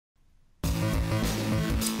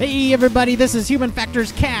Hey everybody, this is Human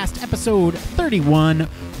Factors Cast, episode 31.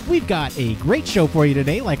 We've got a great show for you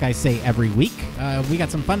today, like I say every week. We got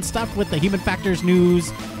some fun stuff with the Human Factors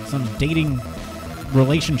news, some dating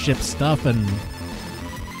relationship stuff, and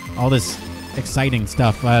all this exciting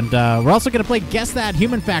stuff. And we're also going to play Guess That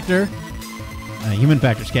Human Factor, Human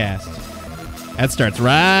Factors Cast. That starts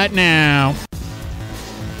right now.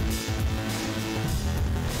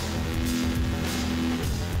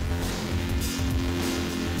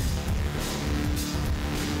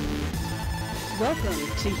 Welcome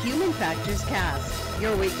to Human Factors Cast,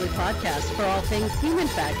 your weekly podcast for all things human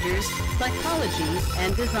factors, psychology,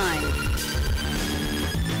 and design.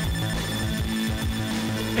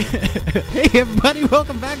 Hey everybody,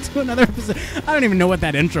 welcome back to another episode. I don't even know what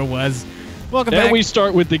that intro was. Welcome back. Then we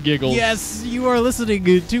start with the giggles. Yes, you are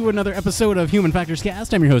listening to another episode of Human Factors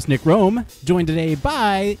Cast. I'm your host, Nick Roome, joined today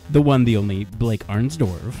by the one, the only, Blake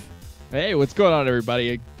Arnsdorff. Hey, what's going on, everybody?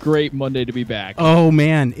 A great Monday to be back. Oh,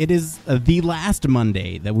 man, it is the last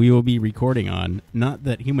Monday that we will be recording on. Not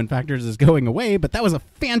that Human Factors is going away, but that was a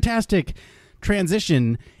fantastic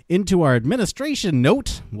transition into our administration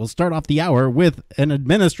note. We'll start off the hour with an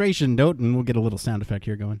administration note, and we'll get a little sound effect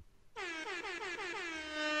here going.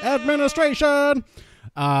 Administration!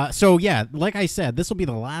 So, yeah, like I said, this will be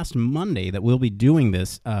the last Monday that we'll be doing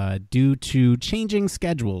this due to changing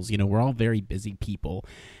schedules. You know, we're all very busy people.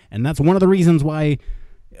 And that's one of the reasons why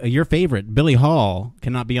your favorite, Billy Hall,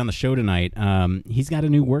 cannot be on the show tonight. He's got a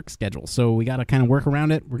new work schedule, so we got to kind of work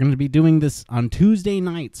around it. We're going to be doing this on Tuesday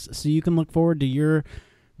nights, so you can look forward to your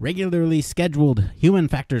regularly scheduled Human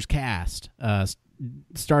Factors Cast.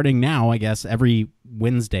 Starting now, I guess, every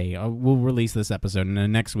Wednesday. We'll release this episode, and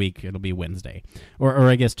then next week it'll be Wednesday. Or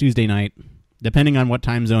I guess Tuesday night, depending on what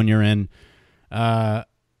time zone you're in. Yeah,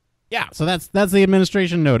 so that's the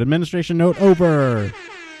administration note. Administration note over.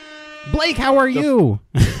 Blake, how are you?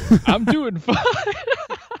 I'm doing fine.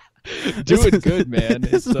 Doing good, man.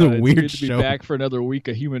 This is a weird it's good to show. be back for another week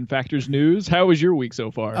of Human Factors news. How was your week so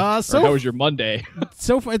far? How was your Monday?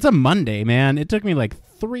 So far, it's a Monday, man. It took me like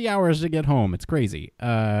 3 hours to get home. It's crazy.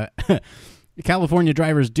 California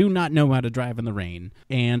drivers do not know how to drive in the rain.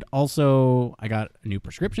 And also, I got a new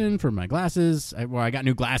prescription for my glasses. I got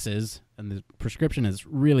new glasses, and the prescription is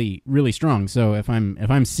really, really strong. So if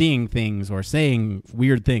I'm seeing things or saying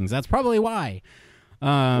weird things, that's probably why.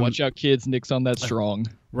 Watch out, kids. Nick's on that strong.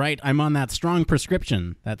 Right, I'm on that strong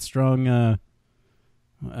prescription. That strong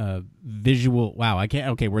visual. Wow, I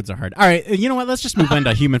can't. Okay, words are hard. All right, you know what? Let's just move on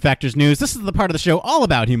to Human Factors News. This is the part of the show all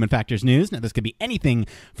about Human Factors News. Now, this could be anything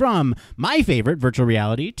from my favorite, virtual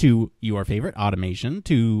reality, to your favorite, automation,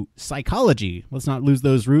 to psychology. Let's not lose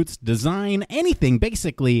those roots. Design, anything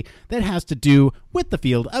basically that has to do with the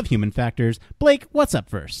field of human factors. Blake, what's up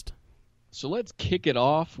first? So let's kick it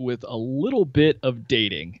off with a little bit of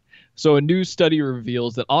dating. So a new study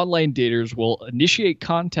reveals that online daters will initiate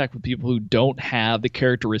contact with people who don't have the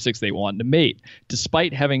characteristics they want to mate,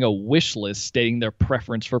 despite having a wish list stating their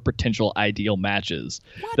preference for potential ideal matches.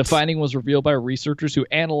 What? The finding was revealed by researchers who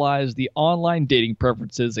analyzed the online dating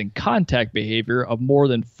preferences and contact behavior of more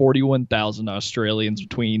than 41,000 Australians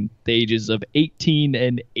between the ages of 18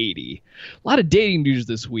 and 80. A lot of dating news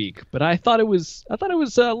this week, but I thought it was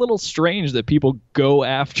a little strange that people go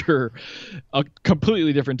after a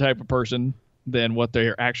completely different type of person than what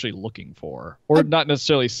they're actually looking for, or not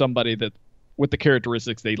necessarily somebody that with the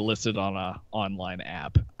characteristics they listed on a online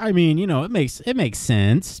app. I mean, you know, it makes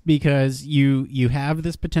sense because you have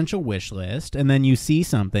this potential wish list, and then you see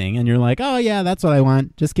something, and you're like, oh yeah, that's what I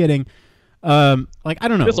want. Just kidding. Like, I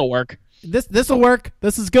don't know. This'll work. This'll work.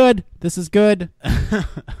 This is good. This is good.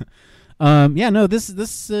 Yeah, no, this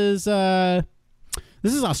is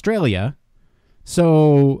Australia.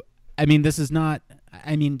 So, I mean, this is not.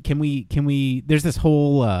 I mean, can we? There's this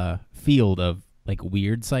whole field of like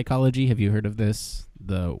weird psychology. Have you heard of this?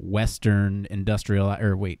 The Western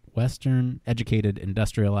educated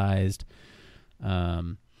industrialized.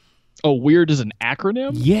 Oh, weird is an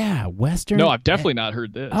acronym? Yeah, Western. No, I've definitely not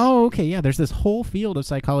heard this. Oh, okay, yeah. There's this whole field of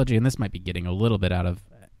psychology, and this might be getting a little bit out of,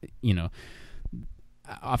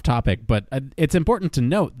 off topic, but it's important to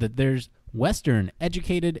note that there's Western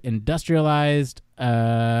educated industrialized.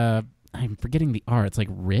 I'm forgetting the R. It's like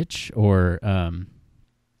rich or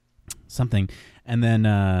something, and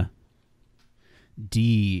then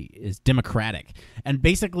D is democratic, and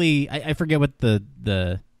basically I forget what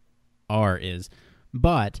the R is,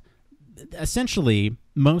 but essentially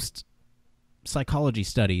most psychology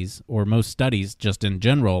studies or most studies just in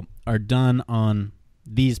general are done on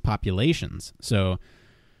these populations. So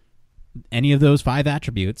any of those 5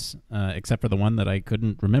 attributes, except for the one that I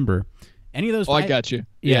couldn't remember, Any of those? Oh, I got you.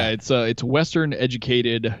 Yeah, it's Western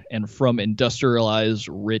educated and from industrialized,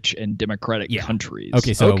 rich, and democratic countries.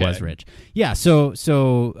 Okay, so it was rich. Yeah, so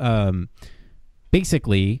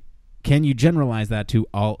basically, can you generalize that to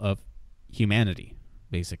all of humanity?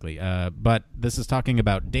 Basically, but this is talking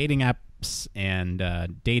about dating apps and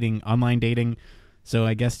online dating. So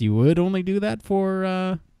I guess you would only do that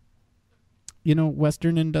for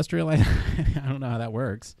Western industrialized. I don't know how that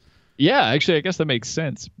works. Yeah, actually, I guess that makes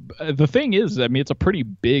sense. The thing is, I mean, it's a pretty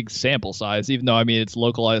big sample size, even though, I mean, it's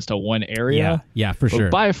localized to one area. Yeah, for sure.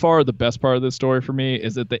 By far, the best part of this story for me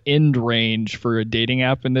is that the end range for a dating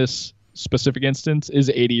app in this specific instance is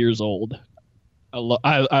 80 yeyears old.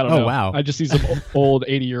 I don't know. Wow. I just see some old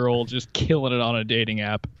 80-year-old just killing it on a dating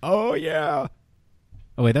app. Oh, yeah.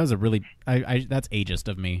 Oh, wait, that was a really... that's ageist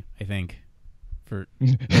of me, I think. I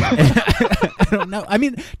don't know. I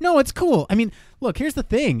mean, no, it's cool. I mean, look, here's the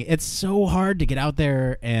thing. It's so hard to get out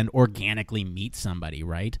there and organically meet somebody,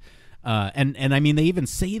 right? And I mean, they even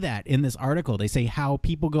say that in this article. They say how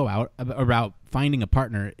people go out about finding a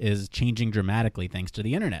partner is changing dramatically thanks to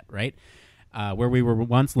the internet, right? Where we were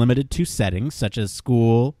once limited to settings such as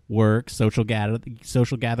school, work, social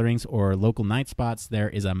gatherings, or local night spots, there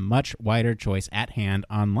is a much wider choice at hand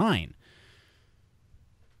online.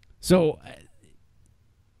 So...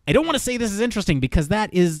 I don't want to say this is interesting because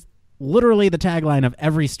that is literally the tagline of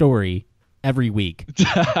every story every week.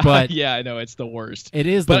 But yeah, I know it's the worst. It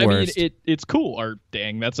is the worst. I mean, it's cool. Or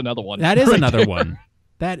dang, that's another one. That is right another one.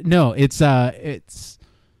 It's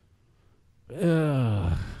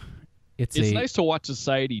nice to watch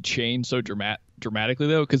society change so dramatically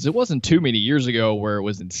though, because it wasn't too many years ago where it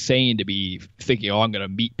was insane to be thinking, oh, I'm going to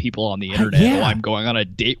meet people on the internet. Yeah. Oh, I'm going on a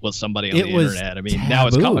date with somebody on the internet. I mean, taboo, now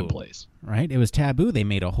it's commonplace. Right? It was taboo. They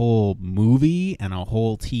made a whole movie and a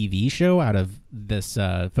whole TV show out of this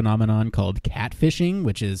phenomenon called catfishing,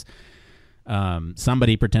 which is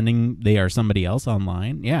somebody pretending they are somebody else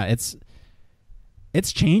online. Yeah, it's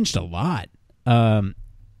changed a lot.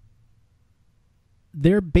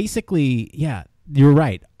 They're basically, yeah, you're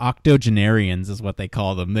right. Octogenarians is what they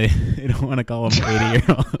call them. They don't want to call them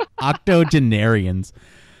 80-year-old. Octogenarians.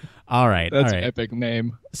 All right. That's all right. an epic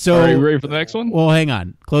name. So, are you ready for the next one? Well, hang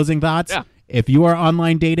on. Closing thoughts? Yeah. If you are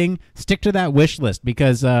online dating, stick to that wish list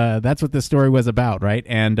because that's what this story was about, right?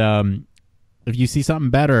 And if you see something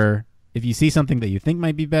better, if you see something that you think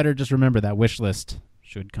might be better, just remember that wish list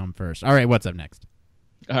should come first. All right, what's up next?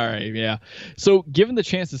 All right, yeah. So given the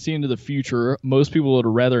chance to see into the future, most people would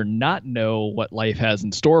rather not know what life has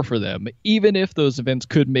in store for them, even if those events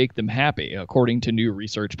could make them happy, according to new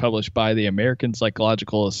research published by the American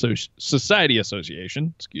Psychological Society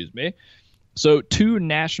Association. So 2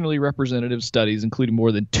 nationally representative studies, including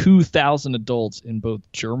more than 2,000 adults in both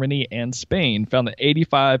Germany and Spain, found that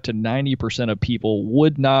 85 to 90% of people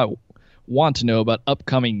would not want to know about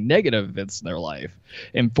upcoming negative events in their life,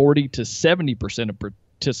 and 40 to 70% of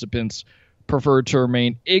participants prefer to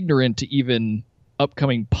remain ignorant to even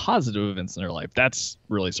upcoming positive events in their life. That's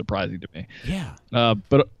really surprising to me. Yeah.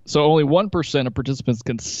 But so only 1% of participants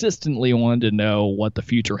consistently wanted to know what the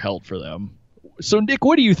future held for them. So Nick,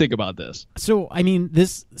 what do you think about this? So I mean,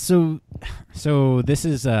 this is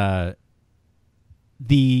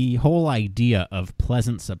the whole idea of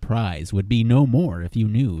pleasant surprise would be no more if you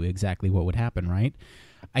knew exactly what would happen, right?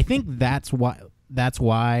 I think that's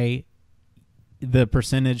why the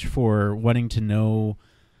percentage for wanting to know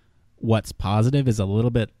what's positive is a little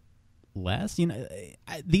bit less. You know,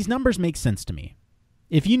 these numbers make sense to me.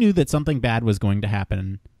 If you knew that something bad was going to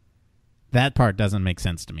happen, that part doesn't make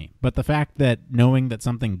sense to me. But the fact that knowing that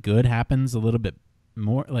something good happens a little bit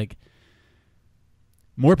more, like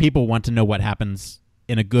more people want to know what happens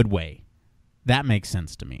in a good way. That makes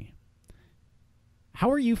sense to me. How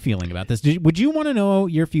are you feeling about this? Would you want to know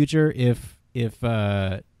your future if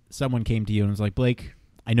someone came to you and was like, Blake,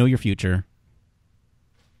 I know your future.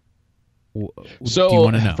 So do you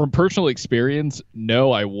want to know? From personal experience,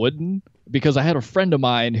 no, I wouldn't. Because I had a friend of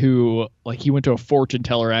mine who, like, he went to a fortune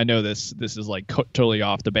teller. I know this is like totally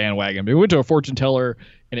off the bandwagon, but he went to a fortune teller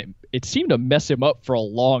and it seemed to mess him up for a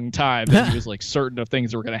long time. That he was like certain of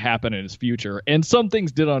things that were going to happen in his future. And some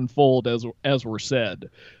things did unfold as were said.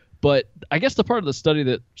 But I guess the part of the study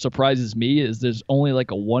that surprises me is there's only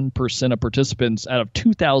like a 1% of participants out of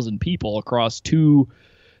 2,000 people across two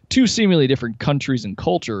seemingly different countries and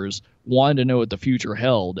cultures wanted to know what the future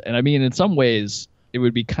held. And I mean, in some ways, it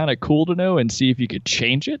would be kind of cool to know and see if you could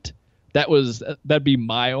change it. That'd be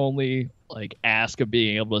my only like ask of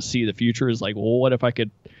being able to see the future is like, well, what if I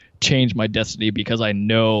could change my destiny because I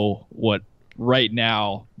know what right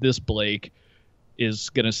now this Blake is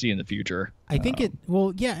going to see in the future. I think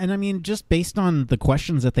and I mean, just based on the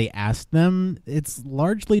questions that they asked them, it's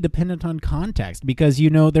largely dependent on context because,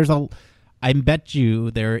 I bet you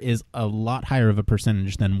there is a lot higher of a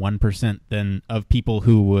percentage than 1% of people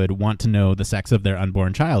who would want to know the sex of their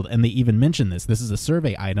unborn child. And they even mention this. This is a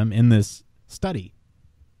survey item in this study.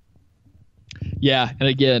 Yeah, and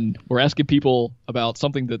again, we're asking people about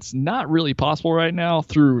something that's not really possible right now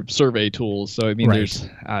through survey tools. So, I mean, there's,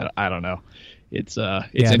 I don't know. It's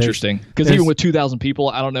interesting because even with 2,000 people,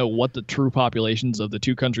 I don't know what the true populations of the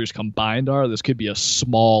two countries combined are. This could be a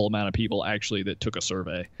small amount of people actually that took a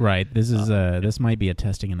survey. Right. This is this might be a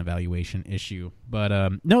testing and evaluation issue, but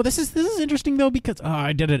no, this is interesting though because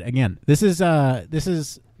I did it again. This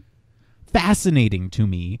is fascinating to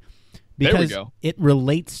me because it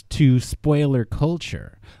relates to spoiler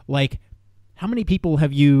culture. Like, how many people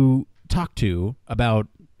have you talked to about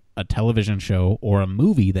a television show or a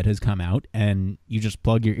movie that has come out and you just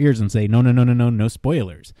plug your ears and say, no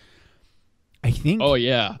spoilers? I think... Oh,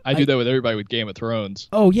 yeah. I do that with everybody with Game of Thrones.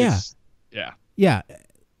 Oh, yeah. Yeah.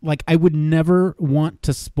 Like, I would never want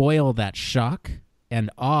to spoil that shock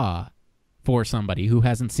and awe for somebody who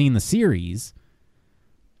hasn't seen the series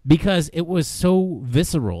because it was so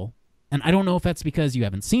visceral. And I don't know if that's because you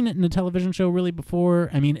haven't seen it in a television show really before.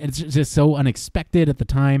 I mean, it's just so unexpected at the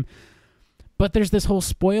time. But there's this whole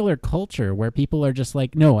spoiler culture where people are just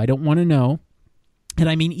like, no, I don't want to know. And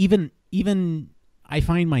I mean, even I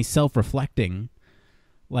find myself reflecting,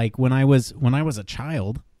 like when I was a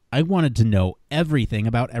child, I wanted to know everything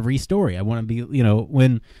about every story. I want to be,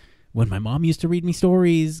 when my mom used to read me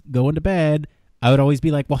stories going to bed, I would always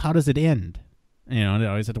be like, well, how does it end? I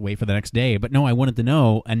always have to wait for the next day. But no, I wanted to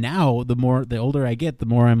know. And now the older I get, the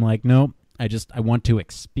more I'm like, no, I want to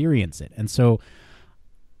experience it. And so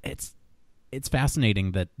it's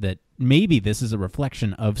fascinating that maybe this is a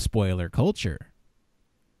reflection of spoiler culture.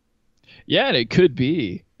 Yeah, and it could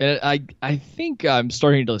be. And I think I'm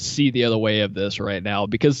starting to see the other way of this right now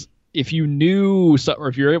because if you knew, or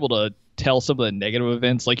if you're able to tell some of the negative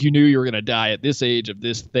events, like you knew you were going to die at this age of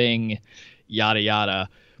this thing, yada, yada.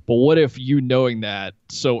 But what if you knowing that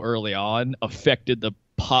so early on affected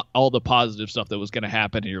all the positive stuff that was going to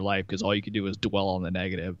happen in your life because all you could do was dwell on the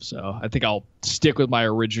negative? So I think I'll stick with my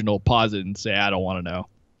original positive and say I don't want to know.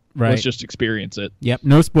 Right. Let's just experience it. Yep,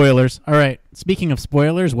 no spoilers. All right, speaking of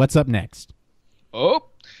spoilers, what's up next? Oh,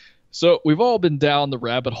 so we've all been down the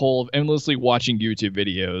rabbit hole of endlessly watching YouTube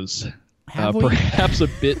videos. Perhaps a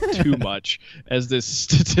bit too much, as this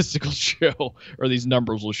statistical show, or these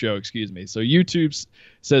numbers will show, excuse me. So YouTube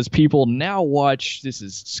says people now watch, this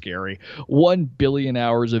is scary, 1 billion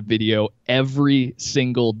hours of video every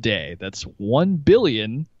single day. That's 1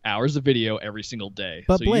 billion hours of video every single day.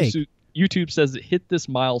 But so Blake, YouTube says it hit this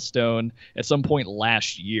milestone at some point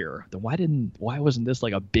last year. Then why wasn't this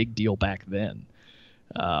like a big deal back then?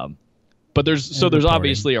 But there's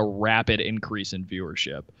obviously a rapid increase in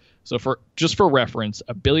viewership. So for reference,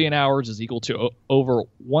 1 billion hours is equal to over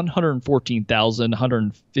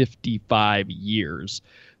 114,155 years,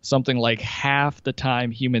 something like half the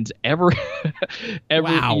time humans ever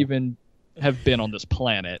even have been on this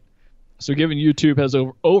planet. So given YouTube has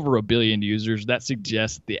over 1 billion users, that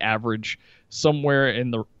suggests the average somewhere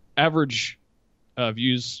in the average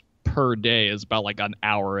views per day is about like an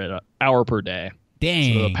hour per day.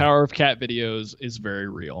 Dang. So the power of cat videos is very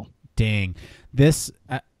real. Dang. This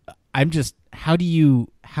I'm just, how do you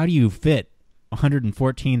fit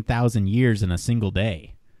 114,000 years in a single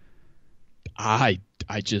day? I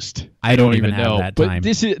don't even know. That time. But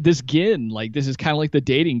this is kind of like the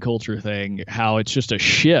dating culture thing, how it's just a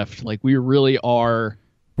shift. Like we're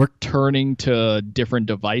turning to different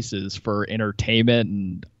devices for entertainment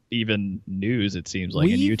and even news, it seems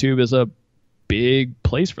like. And YouTube is a big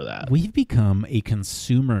place for that. We've become a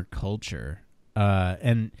consumer culture.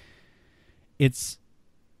 And it's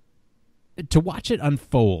to watch it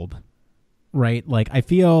unfold, right? Like, I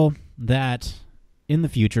feel that in the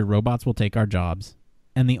future, robots will take our jobs,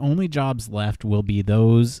 and the only jobs left will be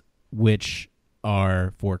those which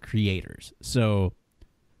are for creators. So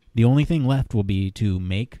the only thing left will be to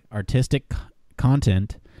make artistic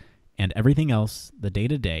content, and everything else, the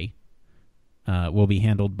day-to-day, will be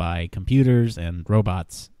handled by computers and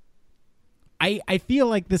robots. I feel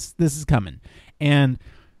like this is coming. And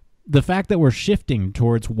the fact that we're shifting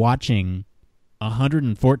towards watching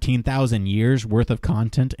 114,000 years worth of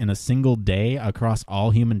content in a single day across all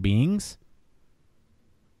human beings,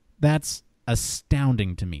 that's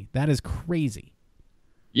astounding to me. That is crazy.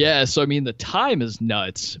 Yeah, so I mean, the time is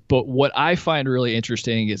nuts, but what I find really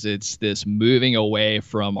interesting is it's this moving away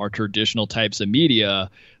from our traditional types of media,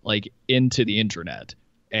 like into the internet.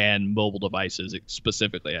 and mobile devices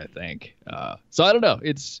specifically, I think. So I don't know.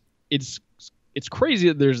 It's crazy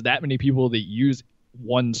that there's that many people that use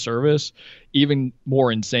one service. Even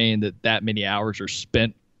more insane that many hours are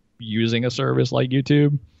spent using a service like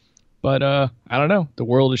YouTube. But I don't know. The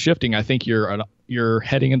world is shifting. I think you're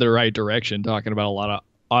heading in the right direction, talking about a lot of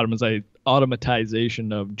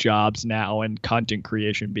automatization of jobs now, and content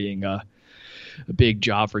creation being a big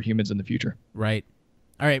job for humans in the future. Right.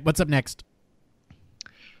 All right. What's up next?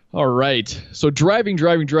 All right. So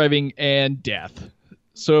driving, and death.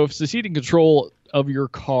 So if succeeding control of your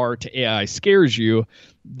car to AI scares you,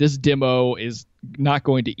 this demo is not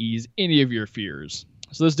going to ease any of your fears.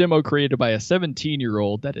 So this demo created by a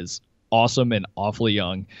 17-year-old, that is awesome and awfully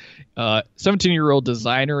young, 17-year-old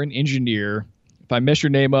designer and engineer. If I mess your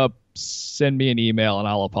name up, send me an email and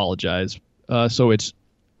I'll apologize. I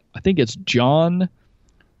think it's John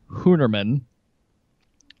Hoonerman.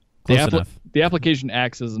 Close enough. The application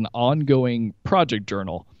acts as an ongoing project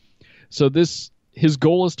journal. So his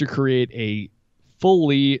goal is to create a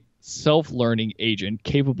fully self-learning agent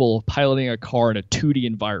capable of piloting a car in a 2D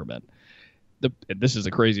environment. This is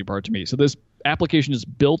the crazy part to me. So this application is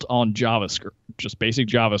built on JavaScript, just basic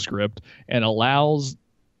JavaScript, and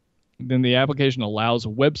the application allows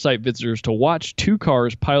website visitors to watch two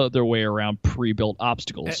cars pilot their way around pre-built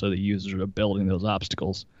obstacles. So the users are building those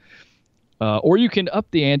obstacles. Or you can up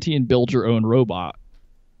the ante and build your own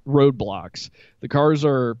roadblocks. The cars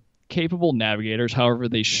are capable navigators. However,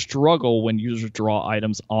 they struggle when users draw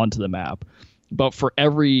items onto the map. But for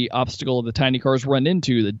every obstacle the tiny cars run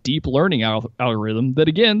into, the deep learning algorithm that,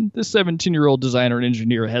 again, this 17-year-old designer and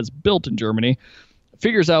engineer has built in Germany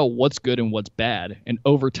figures out what's good and what's bad. And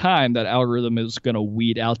over time, that algorithm is going to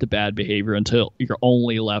weed out the bad behavior until you're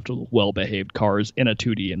only left with well-behaved cars in a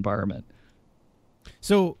 2D environment.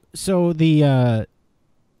 So the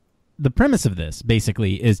premise of this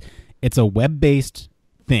basically is it's a web-based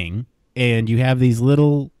thing, and you have these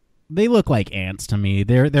little. They look like ants to me.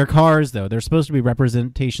 They're cars, though. They're supposed to be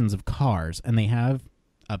representations of cars, and they have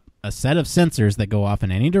a set of sensors that go off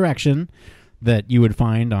in any direction that you would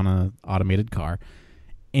find on an automated car.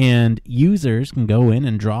 And users can go in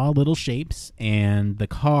and draw little shapes, and the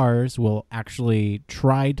cars will actually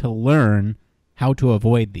try to learn how to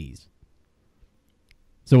avoid these.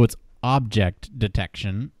 So it's object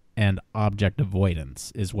detection and object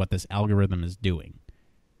avoidance is what this algorithm is doing.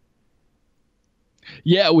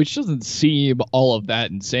 Yeah, which doesn't seem all of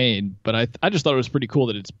that insane, but I just thought it was pretty cool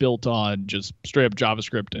that it's built on just straight up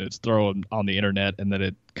JavaScript and it's thrown on the internet and that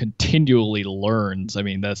it continually learns. I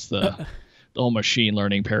mean, that's the whole machine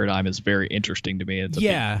learning paradigm is very interesting to me. It's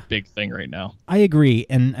a big thing right now. I agree.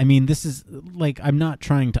 And I mean, this is like, I'm not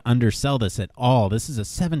trying to undersell this at all. This is a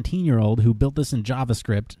 17-year-old who built this in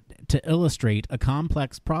JavaScript to illustrate a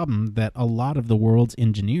complex problem that a lot of the world's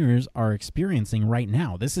engineers are experiencing right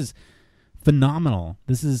now. This is phenomenal.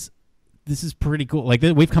 This is pretty cool. Like,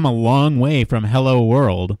 we've come a long way from Hello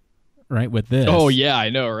World, right, with this. Oh yeah, I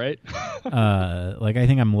know, right? Like, I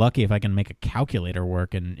think I'm lucky if I can make a calculator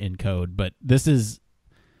work in code, but this is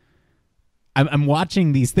I'm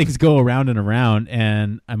watching these things go around and around,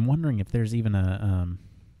 and I'm wondering if there's even a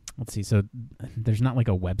let's see. So there's not like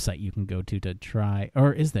a website you can go to try,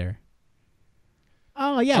 or is there?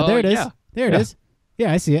 Oh yeah, there it is. There it is.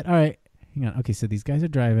 Yeah, I see it. All right. Hang on. Okay, so these guys are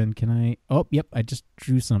driving. Can I... Oh, yep, I just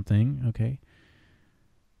drew something. Okay.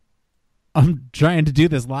 I'm trying to do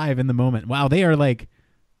this live in the moment. Wow, they are, like,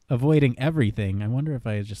 avoiding everything. I wonder if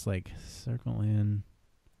I just, like, circle in.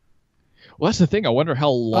 Well, that's the thing. I wonder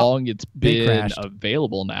how long it's been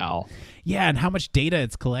available now. Yeah, and how much data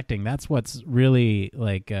it's collecting. That's what's really,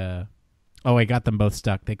 like... Oh, I got them both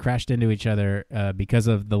stuck. They crashed into each other because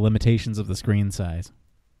of the limitations of the screen size.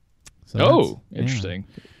 So interesting.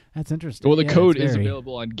 Yeah. That's interesting. Well, the code is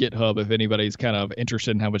available on GitHub if anybody's kind of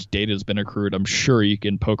interested in how much data has been accrued. I'm sure you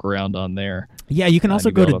can poke around on there. Yeah, you can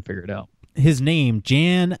also go to figure it out. His name,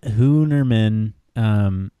 Jan Hoonerman,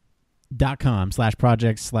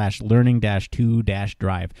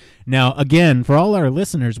 .com/projects/learning-2-drive. Now, again, for all our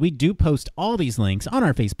listeners, we do post all these links on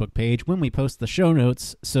our Facebook page when we post the show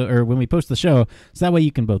notes, when we post the show, so that way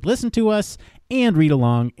you can both listen to us and read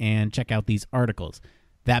along and check out these articles.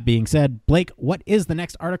 That being said, Blake, what is the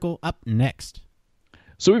next article up next?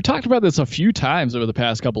 So we've talked about this a few times over the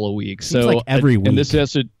past couple of weeks. Seems like every week. And this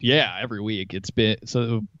has to, every week. It's been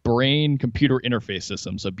brain-computer interface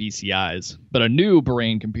system, so BCIs. But a new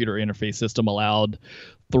brain-computer interface system allowed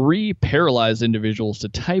 3 paralyzed individuals to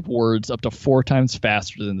type words up to 4 times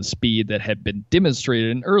faster than the speed that had been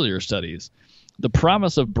demonstrated in earlier studies. The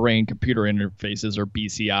promise of brain-computer interfaces, or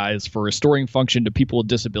BCIs, for restoring function to people with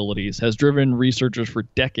disabilities has driven researchers for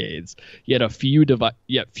decades. Yet few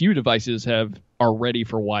devices are ready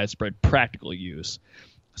for widespread practical use.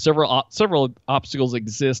 Several obstacles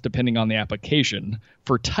exist depending on the application.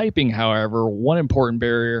 For typing, however, one important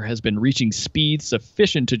barrier has been reaching speed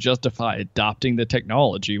sufficient to justify adopting the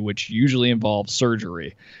technology, which usually involves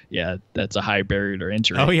surgery. Yeah, that's a high barrier to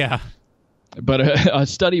entry. Oh, yeah. But a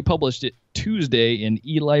study published Tuesday in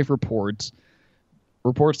eLife reports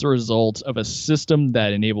the results of a system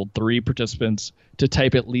that enabled 3 participants to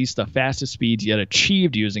type at least the fastest speeds yet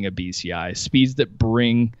achieved using a BCI, speeds that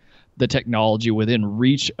bring the technology within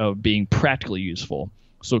reach of being practically useful.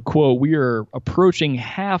 So, quote, we are approaching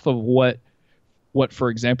half of what, for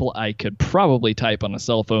example, I could probably type on a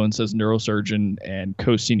cell phone, says neurosurgeon and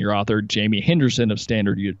co-senior author Jamie Henderson of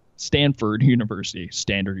Stanford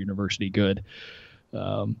University, good.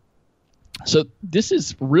 So this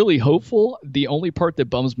is really hopeful. The only part that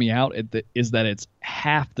bums me out is that it's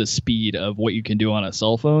half the speed of what you can do on a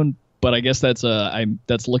cell phone. But I guess that's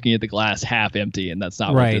looking at the glass half empty, and that's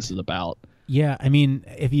not what this is about. Yeah, I mean,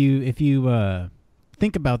 if you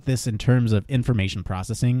think about this in terms of information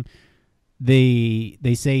processing, they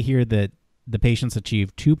say here that the patients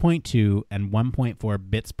achieve 2.2 and 1.4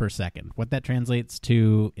 bits per second. What that translates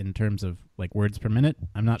to in terms of like words per minute,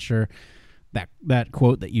 I'm not sure. That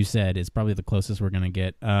quote that you said is probably the closest we're going to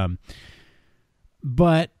get.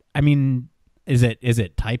 But I mean, is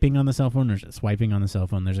it typing on the cell phone or is it swiping on the cell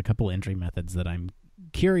phone? There's a couple entry methods that I'm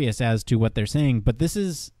curious as to what they're saying. But this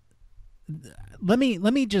is let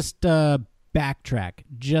me just backtrack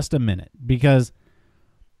just a minute, because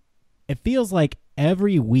it feels like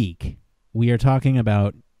every week we are talking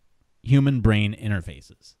about human brain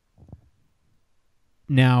interfaces.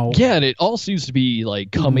 Now, yeah, and it all seems to be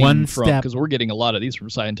like coming from, because we're getting a lot of these from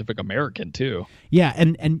Scientific American too. Yeah,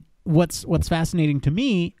 and what's fascinating to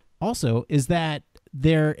me also is that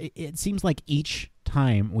it seems like each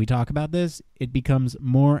time we talk about this, it becomes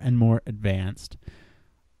more and more advanced.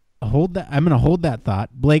 I'm going to hold that thought.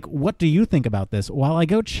 Blake, what do you think about this while I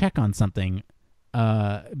go check on something?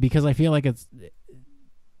 Because I feel like it's.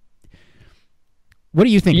 What do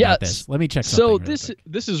you think about this? Let me check something. So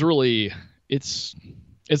this is really it's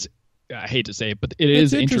I hate to say it, but it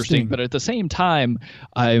is interesting. But at the same time,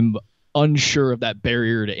 I'm unsure of that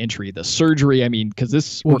barrier to entry. The surgery, I mean, because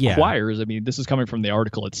this requires. I mean, this is coming from the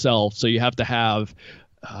article itself, so you have to have.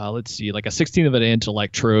 Let's see, like a 16th of an inch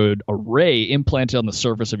electrode array implanted on the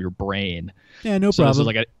surface of your brain. Yeah, no problem. This is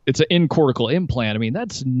like it's an in-cortical implant. I mean,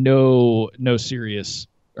 that's no serious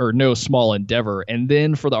or no small endeavor. And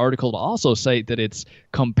then for the article to also cite that it's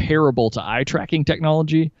comparable to eye tracking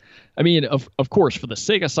technology. I mean, of course, for the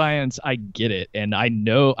sake of science, I get it. And I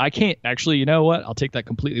know I can't actually, you know what? I'll take that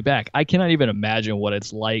completely back. I cannot even imagine what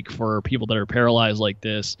it's like for people that are paralyzed like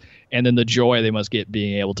this. And then the joy they must get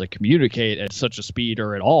being able to communicate at such a speed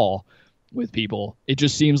or at all with people. It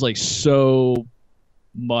just seems like so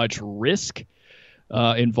much risk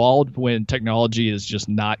involved when technology is just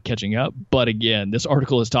not catching up. But again, this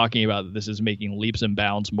article is talking about that this is making leaps and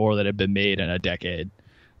bounds more than have been made in a decade.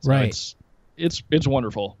 So right. It's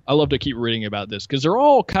wonderful. I love to keep reading about this because they're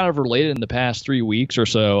all kind of related in the past 3 weeks or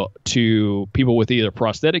so to people with either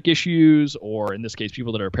prosthetic issues or in this case,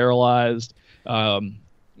 people that are paralyzed.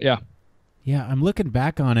 Yeah, I'm looking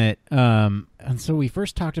back on it. And so we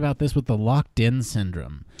first talked about this with the locked-in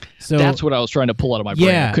syndrome. So that's what I was trying to pull out of my brain.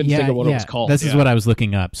 I couldn't think of what it was called. This is what I was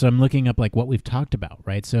looking up. So I'm looking up like what we've talked about,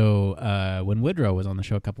 right? So when Woodrow was on the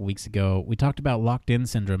show a couple weeks ago, we talked about locked-in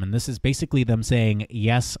syndrome, and this is basically them saying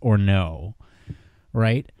yes or no,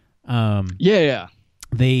 right?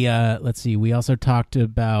 They let's see. We also talked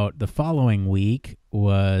about the following week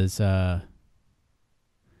was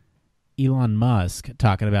Elon Musk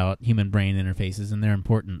talking about human brain interfaces and their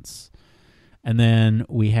importance. And then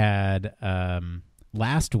we had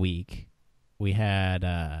last week we had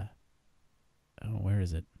where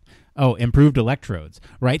is it? Oh, improved electrodes,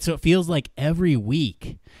 right? So it feels like every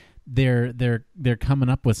week they're coming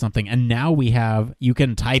up with something, and now we have you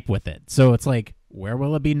can type with it. So it's like, where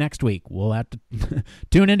will it be next week? We'll have to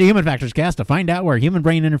tune into Human Factors Cast to find out where human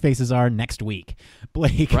brain interfaces are next week.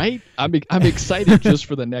 Blake, right? I'm excited just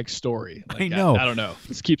for the next story. Like, I know. I don't know.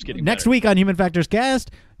 This keeps getting next better. Week on Human Factors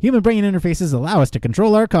Cast. Human brain interfaces allow us to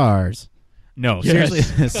control our cars. No, seriously.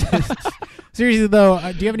 Seriously though,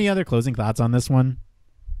 do you have any other closing thoughts on this one?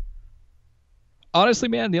 Honestly,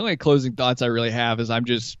 man, the only closing thoughts I really have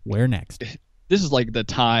is where next? This is like the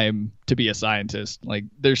time to be a scientist. Like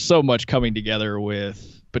there's so much coming together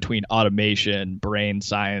with between automation, brain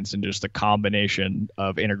science, and just the combination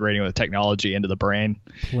of integrating with technology into the brain.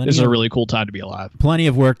 This is a really cool time to be alive. Plenty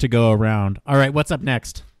of work to go around. All right, what's up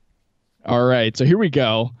next? All right, so here we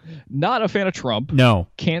go. Not a fan of Trump. No.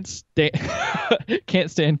 Can't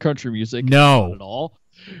stand country music. No. Not at all.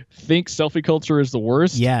 Think selfie culture is the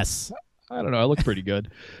worst. Yes. I don't know. I look pretty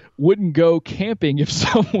good. Wouldn't go camping if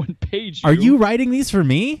someone paid you. Are you writing these for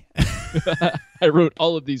me? I wrote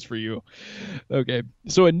all of these for you. Okay.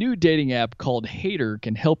 So a new dating app called Hater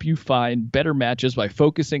can help you find better matches by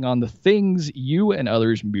focusing on the things you and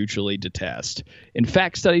others mutually detest. In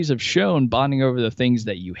fact, studies have shown bonding over the things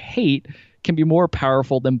that you hate can be more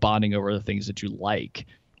powerful than bonding over the things that you like.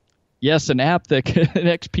 Yes, an app that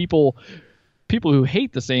connects people who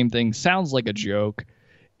hate the same thing sounds like a joke.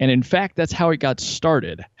 And in fact, that's how it got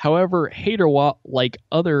started. However, while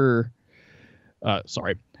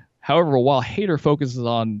Hater focuses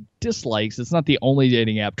on dislikes, it's not the only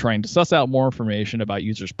dating app trying to suss out more information about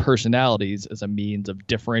users' personalities as a means of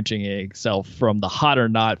differentiating itself from the hot or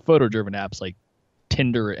not photo-driven apps like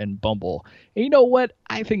Tinder and Bumble. And you know what?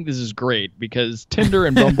 I think this is great because Tinder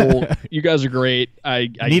and Bumble, you guys are great. I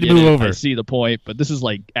need to move over. I see the point, but this is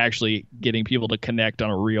like actually getting people to connect on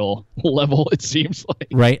a real level. It seems like.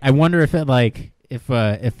 Right. I wonder if it if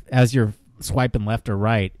as you're swiping left or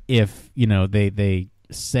right, if they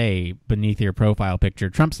say beneath your profile picture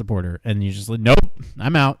Trump supporter, and you just like, nope,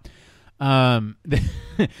 I'm out. Now,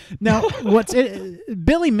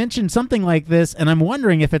 Billy mentioned something like this, and I'm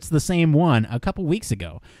wondering if it's the same one a couple weeks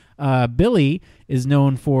ago. Billy is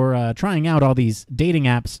known for trying out all these dating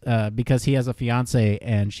apps because he has a fiance,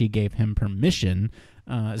 and she gave him permission.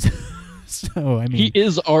 So, I mean, he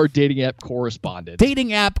is our dating app correspondent.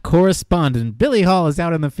 Billy Hall is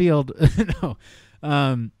out in the field.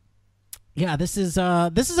 Yeah, this is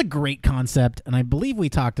a great concept, and I believe we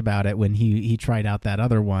talked about it when he tried out that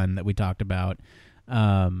other one that we talked about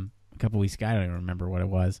a couple weeks ago. I don't even remember what it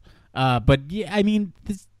was. But yeah, I mean,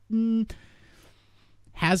 this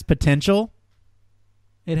has potential.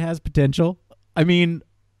 It has potential. I mean,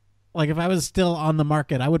 like if I was still on the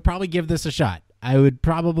market, I would probably give this a shot.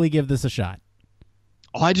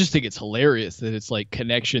 Oh, I just think it's hilarious that it's like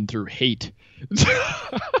connection through hate.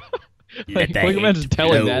 Like imagine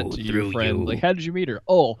telling that to your friend. Like, how did you meet her?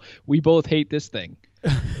 Oh, we both hate this thing.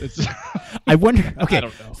 I wonder. Okay, I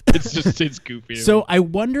don't know. It's goofy. So I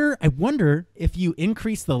wonder if you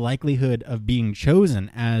increase the likelihood of being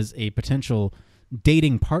chosen as a potential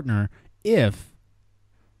dating partner if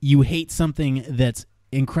you hate something that's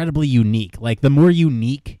incredibly unique. Like the more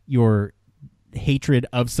unique your hatred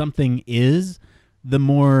of something is, the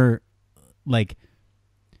more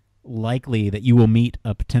likely that you will meet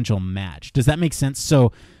a potential match. Does that make sense?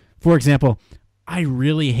 So, for example, I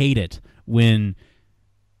really hate it when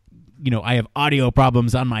I have audio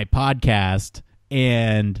problems on my podcast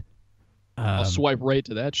and I'll swipe right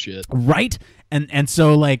to that shit. Right? And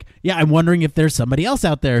so I'm wondering if there's somebody else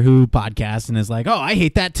out there who podcasts and is like, "Oh, I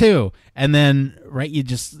hate that too." And then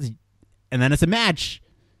and then it's a match.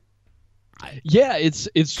 Yeah, it's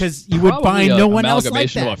because you would find no one else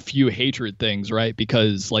like that. Of a few hatred things, right?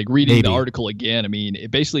 Because reading the article again, I mean, it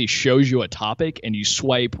basically shows you a topic and you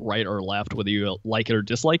swipe right or left whether you like it or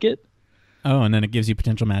dislike it. Oh, and then it gives you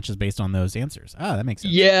potential matches based on those answers. Oh, that makes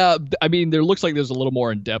sense. Yeah, I mean, there looks like there's a little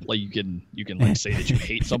more in depth. Like you can say that you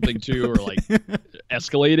hate something too, or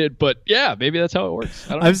escalate it. But yeah, maybe that's how it works.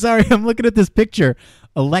 I'm sorry, I'm looking at this picture.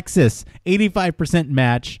 Alexis, 85%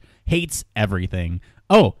 match, hates everything.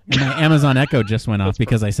 Oh, and my Amazon Echo just went off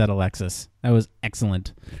because I said Alexis. That was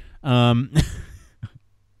excellent.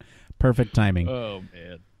 Perfect timing. Oh,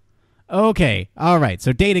 man. Okay. All right.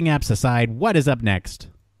 So dating apps aside, what is up next?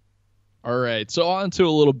 All right. So on to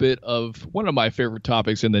a little bit of one of my favorite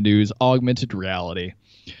topics in the news, augmented reality.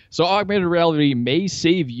 So augmented reality may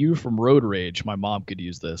save you from road rage. My mom could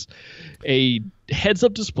use this. A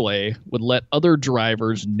heads-up display would let other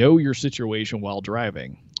drivers know your situation while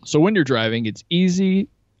driving. So when you're driving,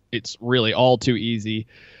 it's really all too easy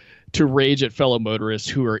to rage at fellow motorists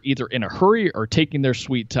who are either in a hurry or taking their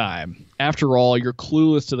sweet time. After all, you're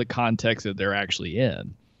clueless to the context that they're actually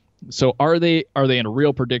in. So are they in a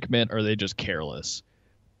real predicament or are they just careless?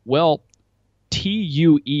 Well,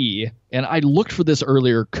 TUE, and I looked for this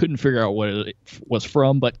earlier, couldn't figure out what it was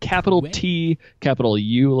from, but capital T, capital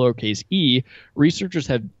U, lowercase e, researchers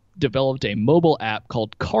have developed a mobile app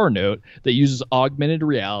called CarNote that uses augmented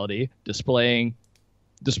reality displayed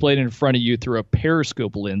in front of you through a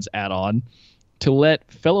periscope lens add-on to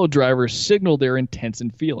let fellow drivers signal their intents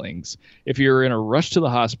and feelings. If you're in a rush to the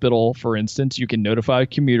hospital, for instance, you can notify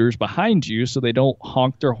commuters behind you so they don't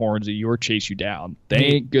honk their horns at you or chase you down.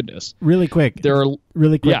 Thank goodness. Really quick.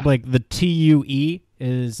 Yeah. Like the TUE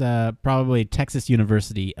is probably Texas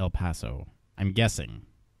University, El Paso. I'm guessing.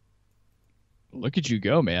 Look at you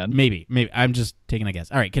go, man. Maybe. I'm just taking a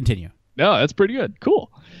guess. All right, continue. No, that's pretty good.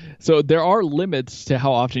 Cool. So there are limits to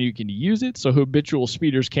how often you can use it, so habitual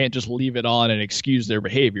speeders can't just leave it on and excuse their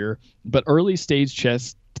behavior. But early stage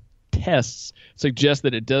tests suggest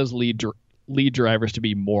that it does lead drivers to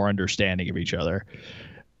be more understanding of each other.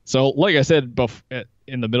 So like I said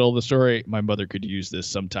in the middle of the story, my mother could use this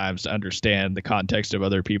sometimes to understand the context of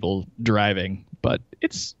other people driving. But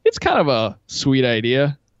it's kind of a sweet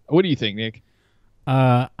idea. What do you think, Nick?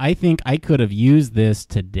 I think I could have used this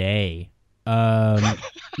today.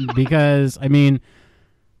 Because, I mean,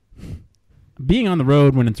 being on the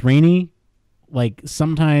road when it's rainy, like,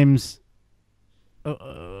 sometimes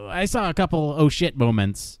I saw a couple oh shit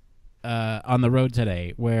moments on the road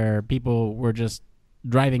today where people were just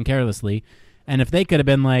driving carelessly, and if they could have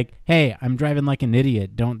been like, hey, I'm driving like an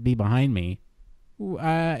idiot, don't be behind me,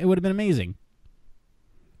 it would have been amazing.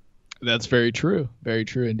 That's very true. Very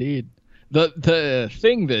true indeed. The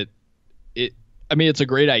thing that it's a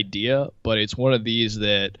great idea, but it's one of these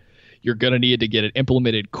that you're going to need to get it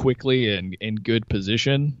implemented quickly and in good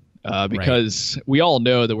position because we all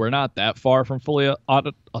know that we're not that far from fully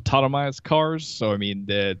autonomized cars. So, I mean,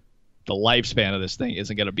 the lifespan of this thing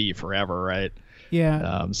isn't going to be forever, right?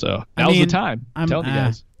 Yeah. So now's the time. I'm telling you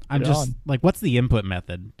guys. I'm just like, what's the input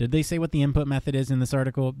method? Did they say what the input method is in this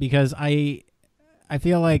article? Because I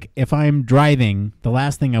feel like if I'm driving, the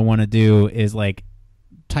last thing I want to do is like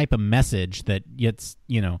type a message that gets,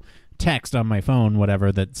 text on my phone,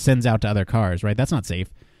 whatever, that sends out to other cars, right? That's not safe.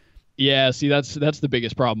 Yeah, see, that's the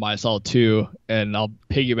biggest problem I saw too, and I'll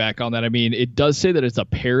piggyback on that. I mean, it does say that it's a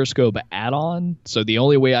Periscope add-on, so the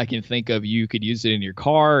only way I can think of you could use it in your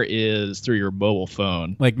car is through your mobile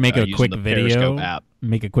phone. Like make a quick video, Periscope app.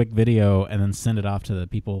 Make a quick video, and then send it off to the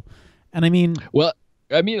people. And I mean,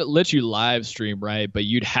 it lets you live stream, right? But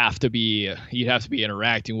you'd have to be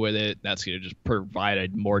interacting with it. That's going to just provide a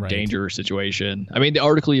more dangerous situation. I mean, the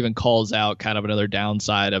article even calls out kind of another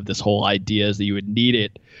downside of this whole idea is that you would need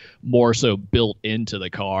it more so built into the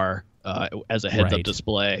car as a heads-up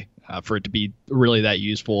display for it to be really that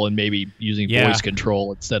useful, and maybe using voice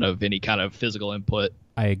control instead of any kind of physical input.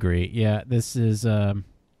 I agree. Yeah, this is I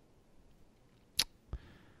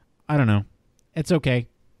don't know. It's okay.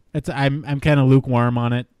 I'm kind of lukewarm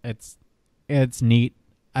on it. It's neat.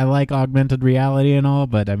 I like augmented reality and all,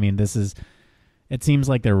 but I mean, it seems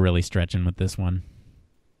like they're really stretching with this one.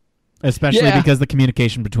 Especially because the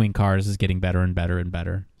communication between cars is getting better and better and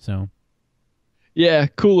better. So, yeah,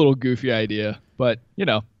 cool little goofy idea, but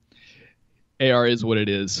AR is what it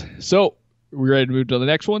is. So, we ready to move to the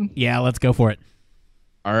next one? Yeah, let's go for it.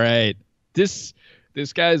 All right. This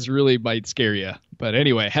guy's really might scare you. But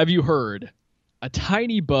anyway, have you heard a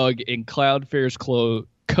tiny bug in Cloudflare's code,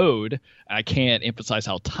 I can't emphasize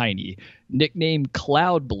how tiny, nicknamed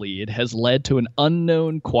Cloudbleed, has led to an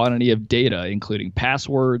unknown quantity of data, including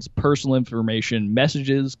passwords, personal information,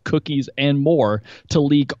 messages, cookies, and more, to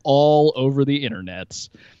leak all over the internets.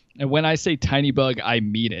 And when I say tiny bug, I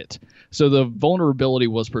mean it. So the vulnerability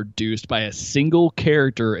was produced by a single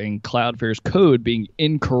character in Cloudflare's code being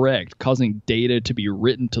incorrect, causing data to be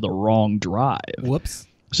written to the wrong drive. Whoops.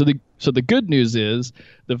 So the good news is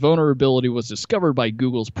the vulnerability was discovered by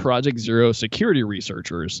Google's Project Zero security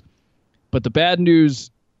researchers. But the bad news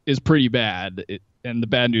is pretty bad. And the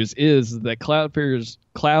bad news is that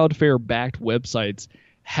Cloudflare-backed websites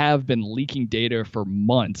have been leaking data for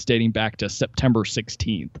months, dating back to September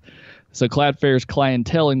 16th. So Cloudflare's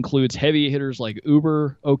clientele includes heavy hitters like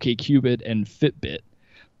Uber, OkCupid, and Fitbit.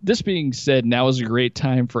 This being said, now is a great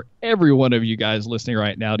time for every one of you guys listening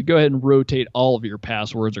right now to go ahead and rotate all of your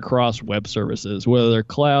passwords across web services, whether they're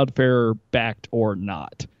Cloudflare backed or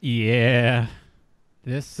not. Yeah.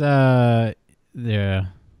 This, Oops.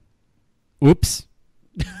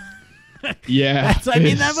 Yeah.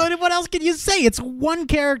 What else can you say? It's one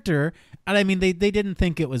character, and I mean, they didn't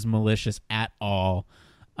think it was malicious at all.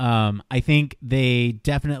 I think they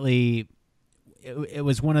definitely, it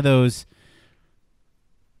was one of those,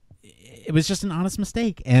 it was just an honest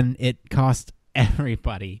mistake, and it cost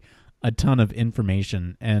everybody a ton of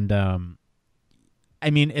information. And I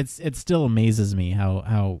mean, it still amazes me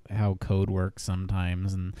how code works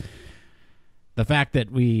sometimes, and the fact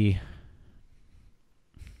that we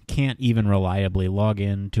can't even reliably log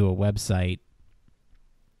into a website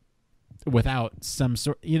without some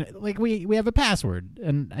sort, like we have a password.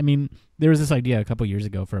 And I mean, there was this idea a couple years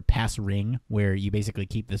ago for a pass ring where you basically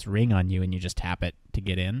keep this ring on you and you just tap it to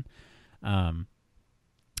get in. I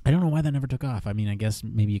don't know why that never took off. I mean, I guess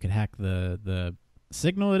maybe you could hack the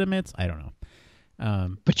signal it emits. I don't know.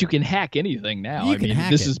 But you can hack anything now. I mean,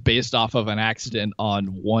 this is based off of an accident on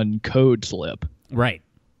one code slip. Right.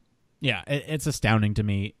 Yeah, it's astounding to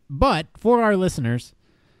me. But for our listeners,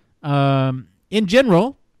 in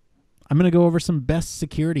general, I'm going to go over some best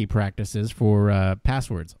security practices for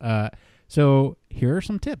passwords. So here are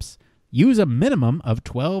some tips. Use a minimum of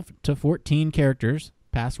 12 to 14 characters.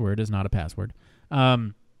 Password is not a password.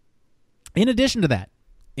 In addition to that,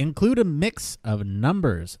 include a mix of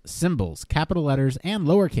numbers, symbols, capital letters, and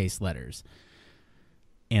lowercase letters.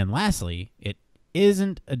 And lastly, it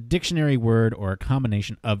isn't a dictionary word or a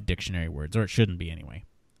combination of dictionary words, or it shouldn't be anyway.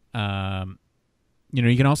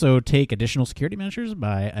 You can also take additional security measures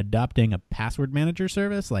by adopting a password manager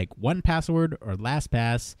service like 1Password or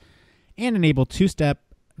LastPass, and enable two-step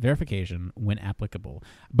verification when applicable.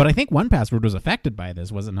 But I think 1Password was affected by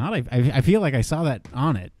this, was it not? I feel like I saw that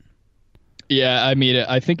on it. Yeah, I mean,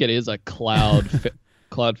 I think it is a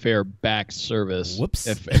Cloudflare backed service. Whoops,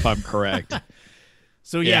 if I'm correct.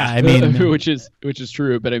 So yeah, I mean, which is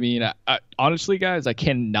true. But I mean, honestly, guys, I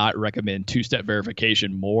cannot recommend two-step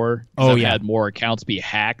verification more. I've had more accounts be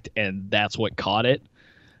hacked, and that's what caught it.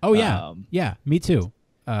 Oh yeah, yeah, me too.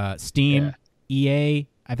 Steam, EA,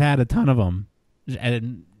 I've had a ton of them,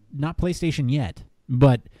 and not PlayStation yet,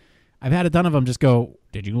 but I've had a ton of them just go,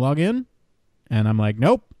 "Did you log in?" And I'm like,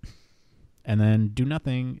 "Nope." And then do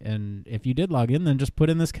nothing. And if you did log in, then just put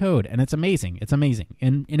in this code. And it's amazing. It's amazing.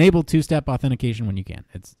 And enable two-step authentication when you can.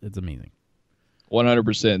 It's amazing.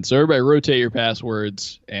 100%. So everybody rotate your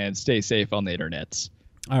passwords and stay safe on the internets.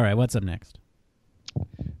 All right. What's up next?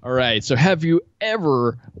 All right. So have you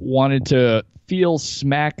ever wanted to feel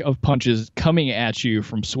smack of punches coming at you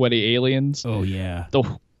from sweaty aliens? Oh, yeah.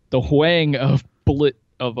 The whang of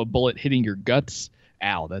a bullet hitting your guts.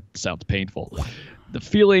 Ow, that sounds painful. The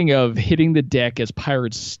feeling of hitting the deck as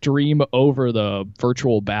pirates stream over the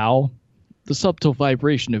virtual bow. The subtle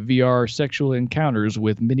vibration of VR sexual encounters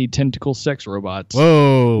with mini tentacle sex robots.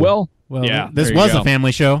 Whoa. Well yeah. This was a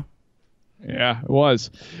family show. Yeah, it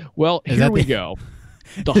was. Well, here we go.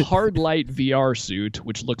 The Hard Light VR suit,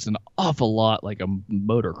 which looks an awful lot like a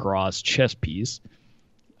motocross chess piece,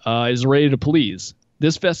 is ready to please.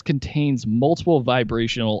 This vest contains multiple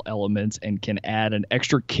vibrational elements and can add an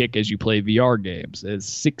extra kick as you play VR games. It has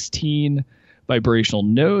 16 vibrational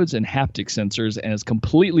nodes and haptic sensors and is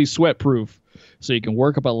completely sweat-proof, so you can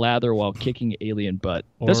work up a lather while kicking alien butt.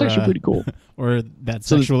 That's actually pretty cool. Or that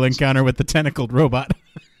sexual encounter with the tentacled robot.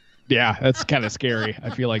 Yeah, that's kind of scary. I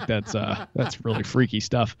feel like that's really freaky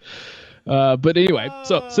stuff. But anyway,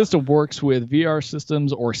 so system works with VR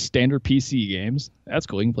systems or standard PC games. That's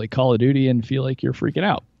cool. You can play Call of Duty and feel like you're freaking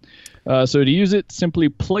out. So to use it, simply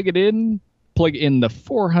plug in the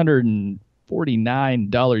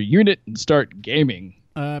 $449 unit and start gaming.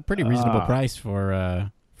 Pretty reasonable price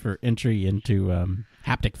for entry into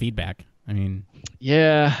haptic feedback. I mean,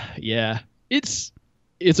 yeah, it's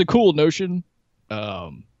a cool notion.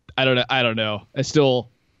 I don't know.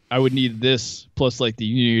 I would need this plus like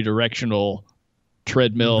the unidirectional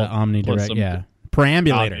treadmill. The omnidirect, yeah.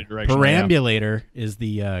 Perambulator. Perambulator is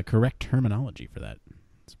the correct terminology for that.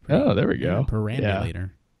 There we go.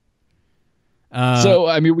 Perambulator. Yeah. So,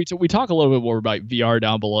 I mean, we talk a little bit more about VR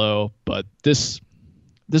down below, but this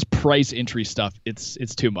price entry stuff, it's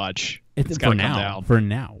too much. It's got to come down. For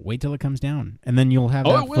now. Wait till it comes down. And then you'll have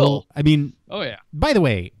it will. I mean, oh yeah. By the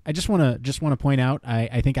way, I just want to point out,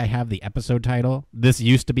 I think I have the episode title. This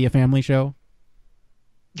used to be a family show.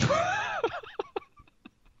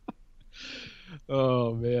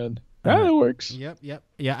 Oh man. That works. Yep. Yeah,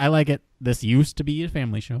 I like it. This used to be a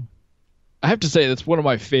family show. I have to say that's one of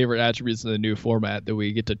my favorite attributes of the new format, that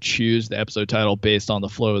we get to choose the episode title based on the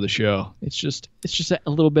flow of the show. It's just a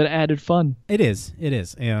little bit of added fun. It is.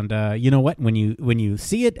 And you know what? When you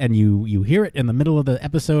see it and you hear it in the middle of the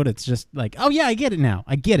episode, it's just like, oh yeah, I get it now.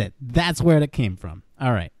 I get it. That's where it came from.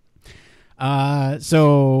 All right.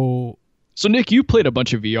 So Nick, you played a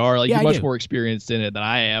bunch of VR. Like, you're much do. more experienced in it than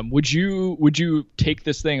I am. Would you take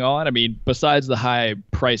this thing on? I mean, besides the high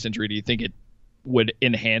price entry, do you think it would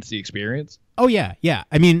enhance the experience? Oh, yeah.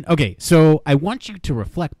 I mean, okay, so I want you to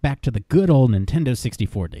reflect back to the good old Nintendo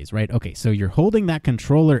 64 days, right? Okay, so you're holding that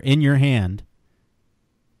controller in your hand,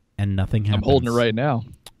 and nothing happens. I'm holding it right now.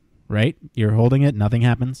 Right? You're holding it, nothing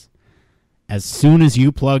happens. As soon as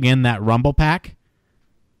you plug in that Rumble Pack,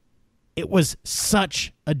 it was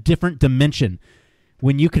such a different dimension.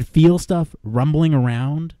 When you could feel stuff rumbling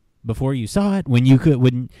around, before you saw it, when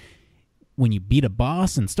you beat a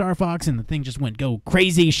boss in Star Fox and the thing just go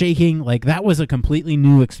crazy shaking, like that was a completely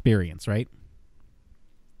new experience, right?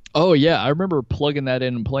 Oh yeah, I remember plugging that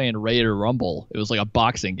in and playing Ready to Rumble. It was like a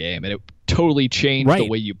boxing game, and it totally changed the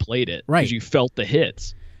way you played it, right? Because you felt the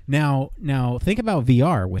hits. Now think about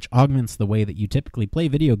VR, which augments the way that you typically play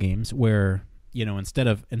video games, where instead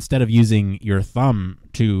of using your thumb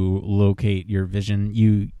to locate your vision,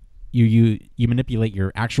 you manipulate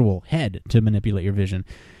your actual head to manipulate your vision.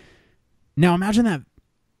 Now imagine that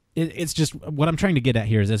it's just what I'm trying to get at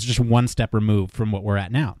here is it's just one step removed from what we're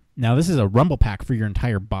at now. Now this is a rumble pack for your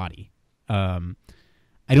entire body. I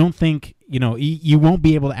don't think you won't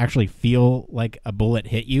be able to actually feel like a bullet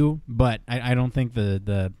hit you, but I don't think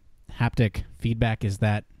the haptic feedback is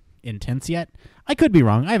that intense yet. I could be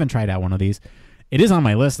wrong. I haven't tried out one of these. It is on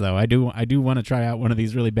my list though. I do want to try out one of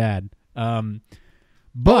these really bad.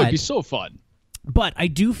 But it'd be so fun. But I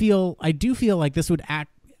do feel like this would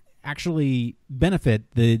actually benefit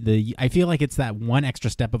the I feel like it's that one extra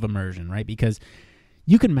step of immersion, right? Because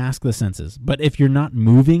you can mask the senses, but if you're not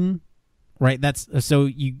moving, right, that's so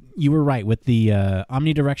you were right with the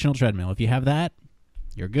omnidirectional treadmill. If you have that,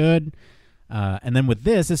 you're good. And then with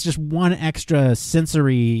this, it's just one extra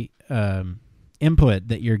sensory input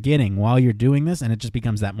that you're getting while you're doing this, and it just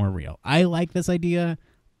becomes that more real. I like this idea.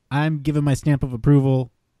 I'm giving my stamp of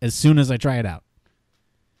approval as soon as I try it out.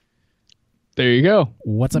 There you go.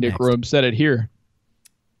 What's up Nick next? Roome said it here.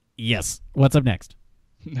 Yes. What's up next?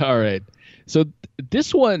 All right. So this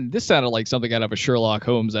sounded like something out of a Sherlock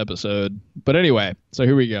Holmes episode. But anyway, so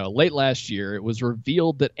here we go. Late last year, it was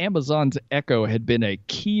revealed that Amazon's Echo had been a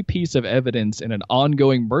key piece of evidence in an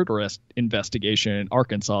ongoing murder investigation in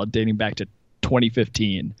Arkansas dating back to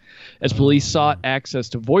 2015, as police sought access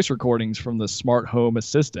to voice recordings from the smart home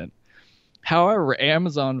assistant. However,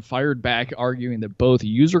 Amazon fired back, arguing that both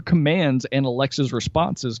user commands and Alexa's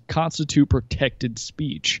responses constitute protected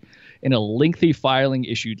speech. In a lengthy filing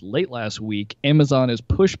issued late last week, Amazon has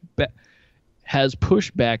pushed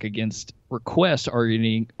back against requests,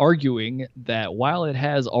 arguing that while it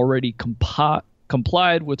has already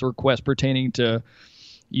complied with requests pertaining to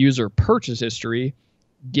user purchase history,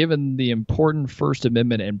 given the important First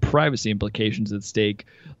Amendment and privacy implications at stake,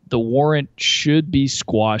 the warrant should be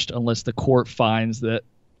squashed unless the court finds that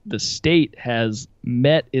the state has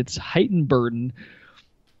met its heightened burden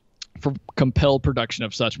for compelled production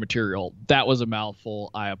of such material. That was a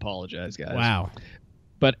mouthful. I apologize, guys. Wow.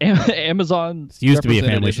 But Amazon... It used to be a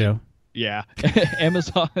family show. Yeah.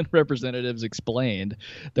 Amazon representatives explained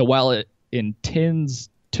that while it intends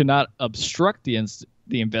to not obstruct the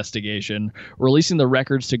investigation, releasing the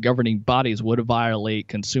records to governing bodies would violate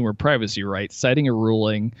consumer privacy rights, citing a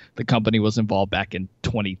ruling the company was involved back in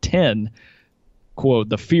 2010. Quote,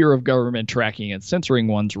 the fear of government tracking and censoring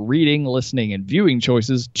one's reading, listening, and viewing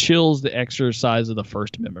choices chills the exercise of the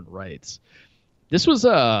First Amendment rights. This was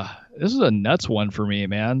a nuts one for me,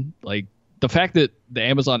 man. Like the fact that the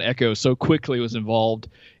Amazon Echo so quickly was involved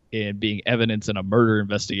in being evidence in a murder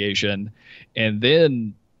investigation, and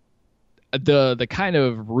then the kind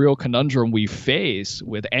of real conundrum we face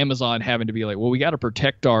with Amazon having to be like, well, we got to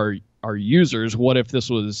protect our users. What if this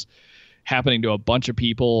was happening to a bunch of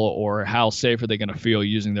people, or how safe are they going to feel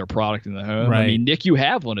using their product in the home? Right. I mean, Nick, you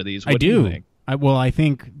have one of these. What I do. You think? I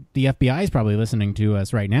think the FBI is probably listening to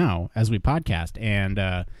us right now as we podcast,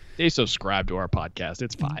 and they subscribe to our podcast.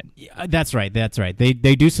 It's fine. That's right. They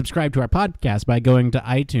do subscribe to our podcast by going to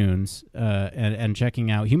iTunes and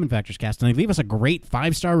checking out Human Factors Cast, and they leave us a great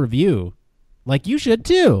 5-star review. Like you should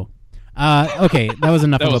too. Okay, that was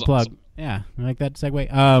enough of a plug. Awesome. Yeah, I like that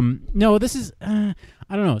segue. No, this is I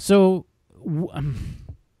don't know. So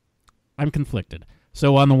I'm conflicted.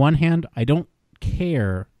 So on the one hand, I don't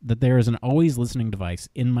care that there is an always listening device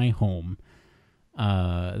in my home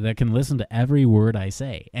that can listen to every word I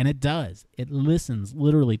say, and it does. It listens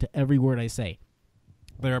literally to every word I say.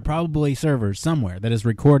 There are probably servers somewhere that is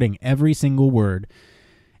recording every single word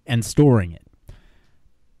and storing it.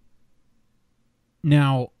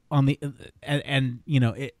 Now, on the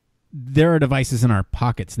there are devices in our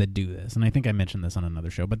pockets that do this, and I think I mentioned this on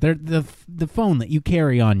another show. But the phone that you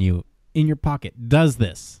carry on you in your pocket does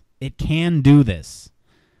this. It can do this.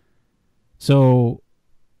 So,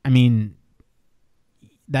 I mean,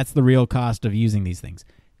 that's the real cost of using these things.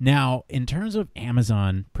 Now, in terms of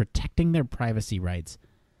Amazon protecting their privacy rights,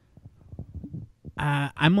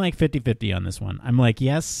 I'm like 50-50 on this one. I'm like,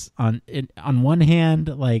 yes, on one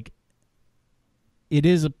hand, like, it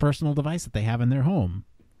is a personal device that they have in their home.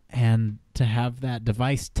 And to have that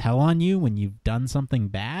device tell on you when you've done something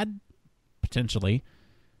bad, potentially,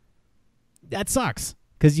 that sucks.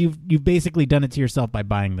 because you've basically done it to yourself by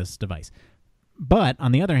buying this device. But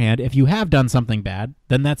on the other hand, if you have done something bad,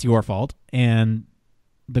 then that's your fault, and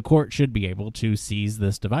the court should be able to seize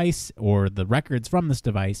this device or the records from this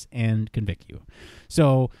device and convict you.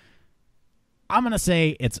 So I'm going to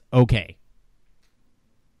say it's okay.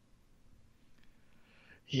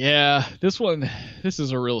 Yeah, this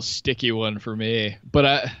is a real sticky one for me.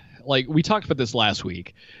 But we talked about this last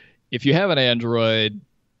week. If you have an Android,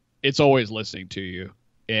 it's always listening to you.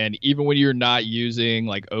 And even when you're not using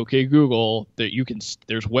like OK Google, there's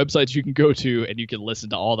websites you can go to and you can listen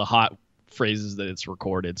to all the hot phrases that it's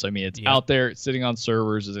recorded. So I mean, it's out there, it's sitting on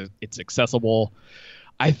servers, it's accessible.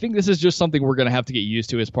 I think this is just something we're going to have to get used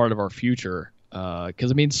to as part of our future.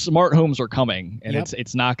 Because I mean, smart homes are coming, and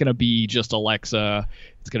it's not going to be just Alexa.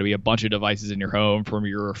 It's going to be a bunch of devices in your home, from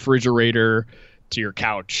your refrigerator to your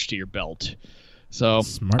couch to your belt. So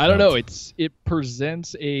I don't know. It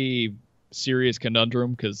presents a serious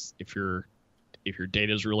conundrum, because if your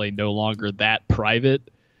data is really no longer that private,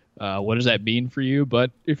 what does that mean for you?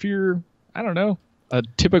 But if you're, I don't know, a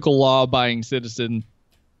typical law-abiding citizen,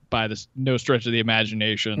 by this no stretch of the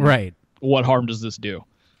imagination, right? What harm does this do?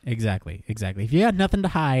 Exactly. If you had nothing to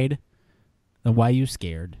hide, then why are you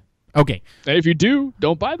scared? Okay. And if you do,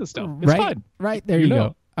 don't buy the stuff. It's fine. Right, there you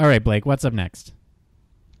go. All right, Blake, what's up next?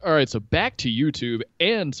 All right, so back to YouTube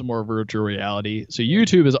and some more virtual reality. So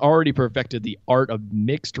YouTube has already perfected the art of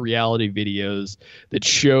mixed reality videos that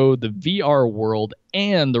show the VR world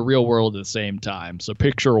and the real world at the same time. So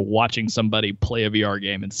picture watching somebody play a VR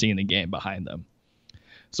game and seeing the game behind them.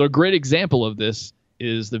 So a great example of this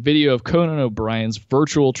is the video of Conan O'Brien's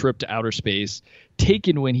virtual trip to outer space,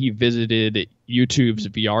 taken when he visited YouTube's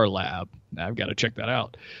VR lab. I've got to check that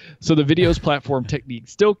out. So the video's platform technique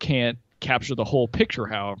still can't capture the whole picture,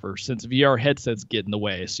 however, since VR headsets get in the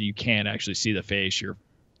way, so you can't actually see the face. You're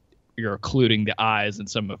occluding the eyes and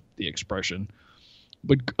some of the expression.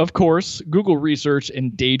 But of course, Google Research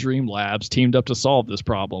and Daydream Labs teamed up to solve this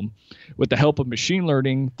problem with the help of machine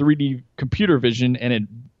learning, 3D computer vision, and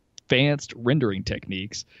advanced rendering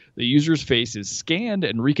techniques. The user's face is scanned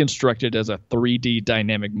and reconstructed as a 3D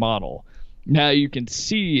dynamic model. Now you can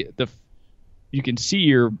see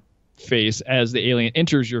your face as the alien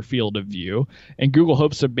enters your field of view, and Google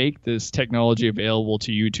hopes to make this technology available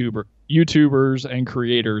to YouTubers and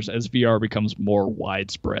creators as VR becomes more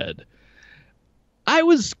widespread. I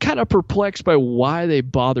was kind of perplexed by why they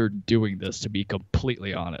bothered doing this, to be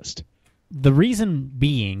completely honest. The reason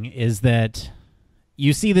being is that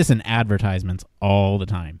you see this in advertisements all the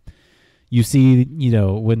time. You see,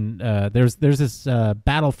 when there's this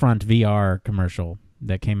Battlefront VR commercial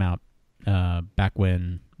that came out back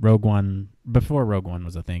when before Rogue One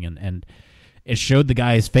was a thing, and it showed the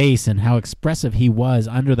guy's face and how expressive he was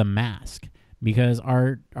under the mask, because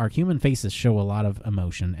our human faces show a lot of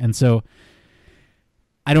emotion. And so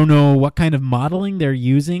I don't know what kind of modeling they're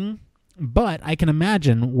using, but I can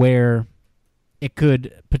imagine where it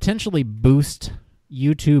could potentially boost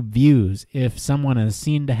YouTube views if someone is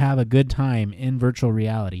seen to have a good time in virtual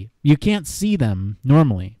reality. You can't see them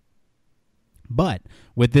normally, but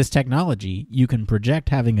with this technology, you can project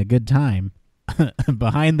having a good time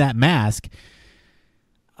behind that mask.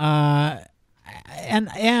 I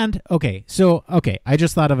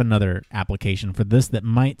just thought of another application for this that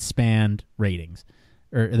might span ratings,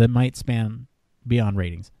 or that might span beyond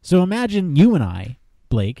ratings. So imagine you and I,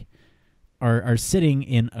 Blake, are sitting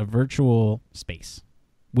in a virtual space.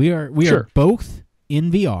 We are both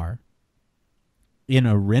in VR in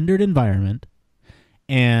a rendered environment,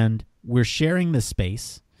 and we're sharing this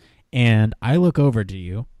space, and I look over to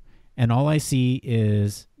you, and all I see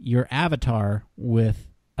is your avatar with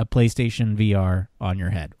a PlayStation VR on your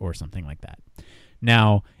head or something like that.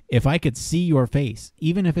 Now, if I could see your face,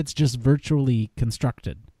 even if it's just virtually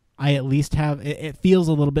constructed, I at least have it feels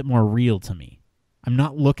a little bit more real to me. I'm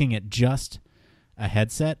not looking at just a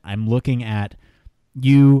headset. I'm looking at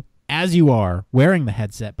you as you are wearing the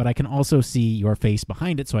headset, but I can also see your face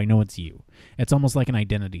behind it, so I know it's you. It's almost like an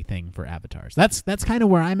identity thing for avatars. That's kind of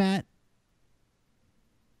where I'm at.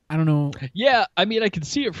 I don't know. Yeah, I mean, I can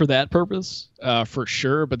see it for that purpose, for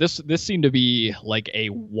sure. But this seemed to be like a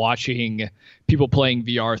watching people playing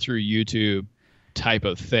VR through YouTube type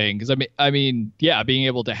of thing. Because I mean, yeah, being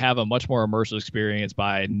able to have a much more immersive experience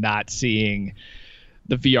by not seeing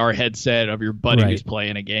the VR headset of your buddy who's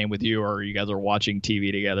playing a game with you, or you guys are watching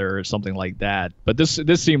TV together or something like that. But this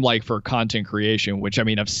seemed like for content creation, which, I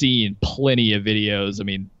mean, I've seen plenty of videos. I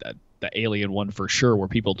mean, the Alien one for sure, where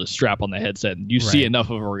people just strap on the headset and you see enough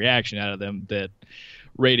of a reaction out of them that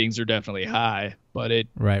ratings are definitely high. But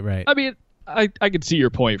I mean, I could see your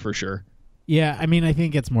point for sure. Yeah, I mean, I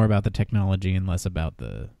think it's more about the technology and less about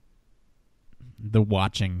the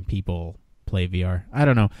watching people play VR. I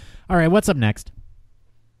don't know. All right, what's up next?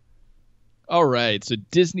 All right, so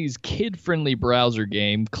Disney's kid-friendly browser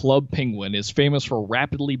game, Club Penguin, is famous for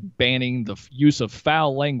rapidly banning the use of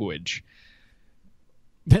foul language.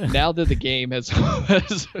 Now that the game has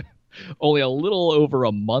only a little over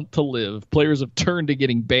a month to live, players have turned to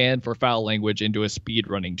getting banned for foul language into a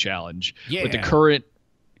speedrunning challenge. Yeah. With the current...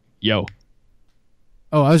 Yo.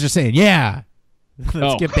 Oh, I was just saying, yeah.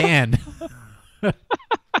 Let's get banned. Go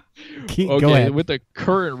ahead. With the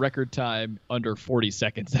current record time under 40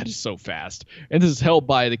 seconds, that is so fast. And this is held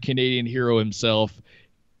by the Canadian hero himself,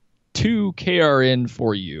 2KRN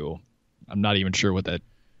for you. I'm not even sure what that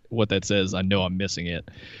says. I know I'm missing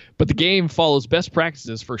it. But the game follows best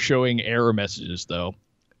practices for showing error messages, though.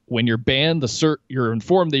 When you're banned, you're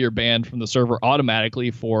informed that you're banned from the server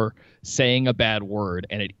automatically for saying a bad word,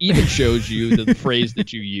 and it even shows you the phrase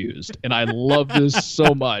that you used. And I love this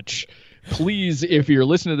so much. Please, if you're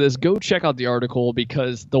listening to this, go check out the article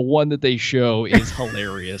because the one that they show is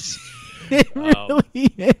hilarious. It really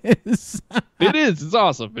is. It is. It's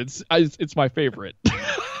awesome. It's my favorite.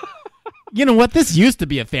 You know what? This used to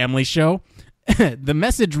be a family show. The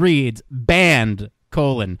message reads, banned, :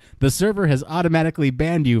 the server has automatically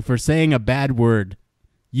banned you for saying a bad word.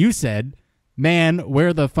 You said, man,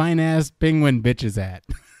 where the fine-ass penguin bitches at?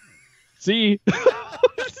 See?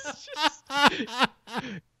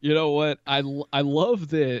 You know what? I love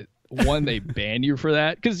that, one, they ban you for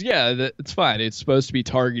that. Because, yeah, it's fine. It's supposed to be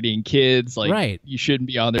targeting kids. Like, right. You shouldn't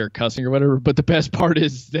be on there cussing or whatever. But the best part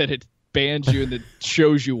is that it bans you and it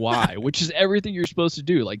shows you why, which is everything you're supposed to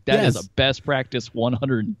do. Like, that is a best practice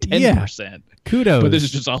 110%. Yeah. Kudos. But this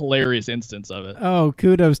is just a hilarious instance of it. Oh,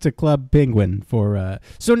 kudos to Club Penguin for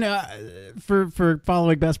so now for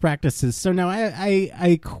following best practices. So now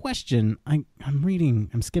I question. I'm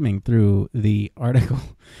skimming through the article.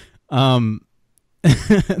 They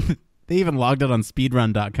even logged it on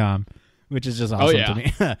speedrun.com, which is just awesome to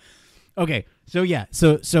me. Okay,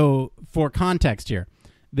 so for context here,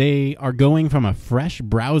 they are going from a fresh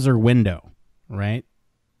browser window, right,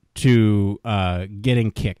 to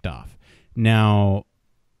getting kicked off. Now,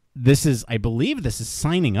 I believe this is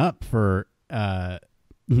signing up for an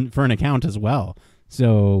account as well.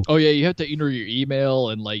 So, oh yeah, you have to enter your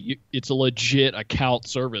email and it's a legit account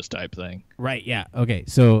service type thing. Right? Yeah. Okay.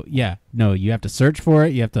 So you have to search for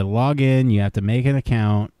it. You have to log in. You have to make an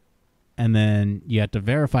account, and then you have to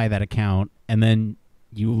verify that account, and then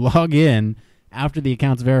you log in after the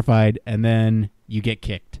account's verified, and then you get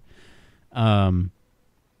kicked.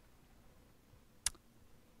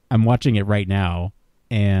 I'm watching it right now,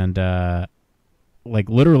 and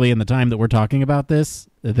literally in the time that we're talking about this,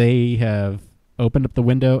 they have opened up the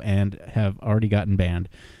window and have already gotten banned.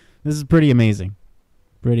 This is pretty amazing.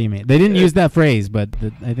 Pretty amazing. They didn't use that phrase, but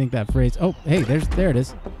I think that phrase... Oh, hey, there it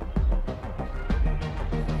is.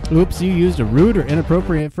 Oops, you used a rude or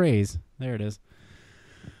inappropriate phrase. There it is.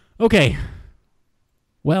 Okay.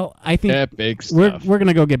 Well, I think epic stuff. We're going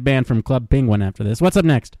to go get banned from Club Penguin after this. What's up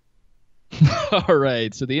next? All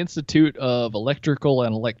right. So the Institute of Electrical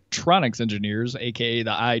and Electronics Engineers, a.k.a.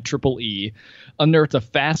 the IEEE, unearthed a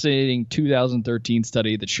fascinating 2013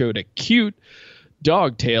 study that showed a cute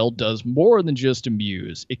dog tail does more than just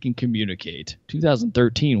amuse. It can communicate.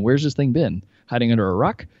 2013, where's this thing been? Hiding under a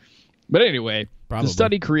rock? But anyway, Probably. The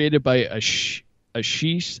study created by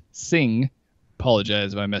Ashish Singh,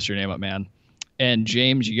 apologize if I messed your name up, man, and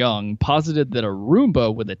James Young posited that a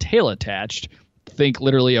Roomba with a tail attached, think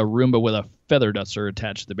literally a Roomba with a feather duster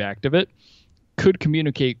attached to the back of it, could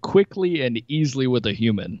communicate quickly and easily with a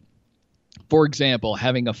human. For example,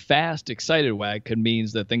 having a fast, excited wag could mean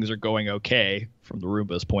that things are going okay from the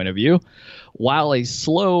Roomba's point of view, while a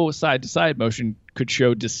slow side-to-side motion could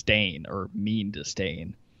show disdain or mean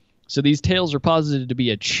disdain. So these tails are posited to be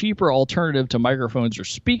a cheaper alternative to microphones or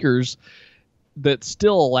speakers that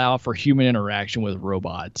still allow for human interaction with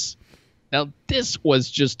robots. Now, this was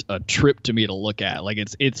just a trip to me to look at. Like,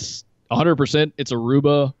 it's 100%. It's a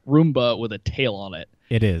Roomba with a tail on it.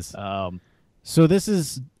 It is. So this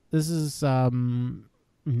is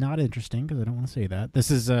not interesting because I don't want to say that. This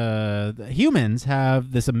is humans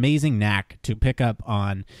have this amazing knack to pick up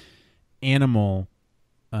on animal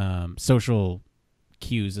social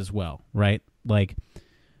cues as well, right? Like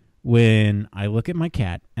when I look at my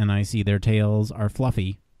cat and I see their tails are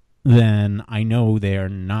fluffy, then I know they're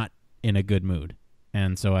not in a good mood,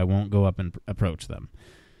 and so I won't go up and approach them,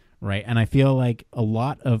 right? And I feel like a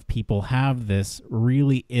lot of people have this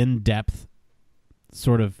really in-depth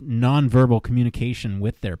sort of nonverbal communication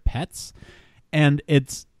with their pets, and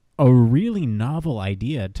it's a really novel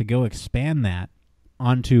idea to go expand that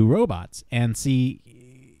onto robots and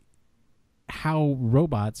see how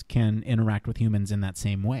robots can interact with humans in that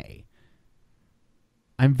same way.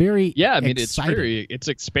 I'm very excited. It's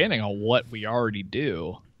expanding on what we already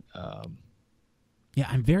do.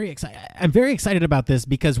 I'm very excited. I'm very excited about this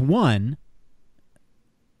because, one,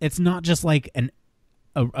 it's not just like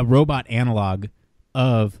a robot analog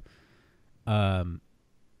of a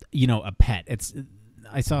pet.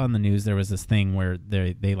 I saw in the news there was this thing where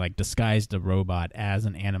they like disguised a robot as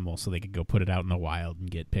an animal so they could go put it out in the wild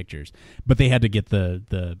and get pictures, but they had to get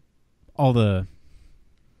all the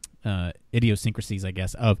idiosyncrasies, I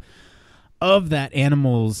guess, of that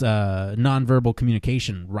animal's nonverbal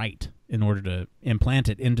communication right in order to implant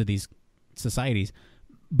it into these societies.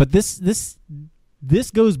 But this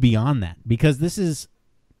goes beyond that, because this is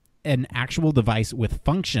an actual device with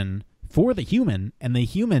function for the human, and the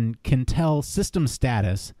human can tell system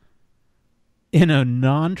status in a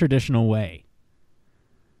non-traditional way.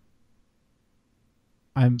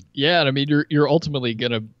 You're ultimately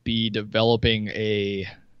going to be developing a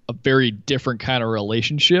very different kind of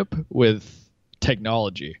relationship with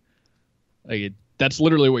technology. That's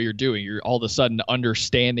literally what you're doing. You're all of a sudden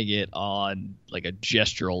understanding it on like a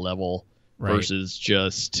gestural level, right, versus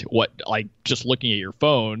just looking at your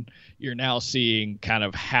phone. You're now seeing kind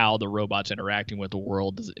of how the robot's interacting with the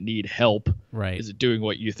world. Does it need help? Right. Is it doing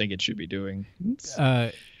what you think it should be doing?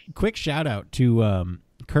 Quick shout out to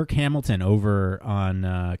Kirk Hamilton over on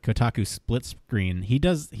Kotaku Split Screen. He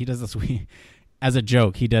does this as a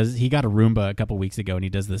joke. He got a Roomba a couple weeks ago, and he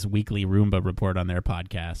does this weekly Roomba report on their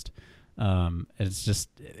podcast.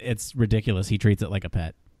 It's ridiculous. He treats it like a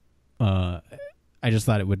pet. I just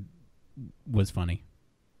thought it was funny.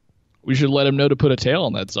 We should let him know to put a tail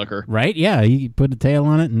on that sucker. Right? Yeah, he put a tail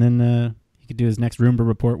on it, and then he could do his next Roomba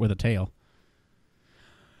report with a tail.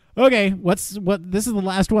 Okay, this is the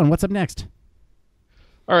last one. What's up next?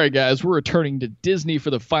 All right, guys, we're returning to Disney for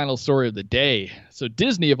the final story of the day. So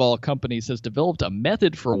Disney, of all companies, has developed a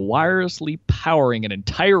method for wirelessly powering an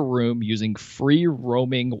entire room using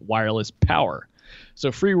free-roaming wireless power.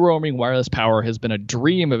 So free-roaming wireless power has been a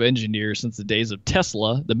dream of engineers since the days of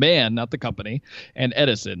Tesla, the man, not the company, and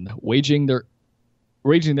Edison, waging their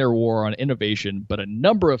war on innovation, but a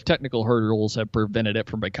number of technical hurdles have prevented it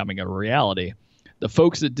from becoming a reality. The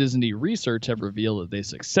folks at Disney Research have revealed that they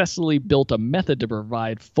successfully built a method to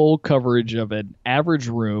provide full coverage of an average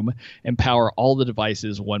room and power all the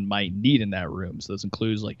devices one might need in that room. So this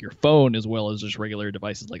includes like your phone as well as just regular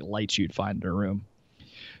devices like lights you'd find in a room.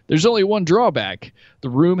 There's only one drawback. The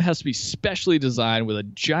room has to be specially designed with a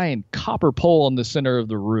giant copper pole in the center of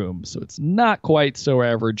the room, so it's not quite so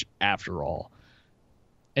average after all.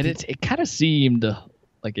 And it kind of seemed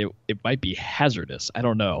like it might be hazardous. I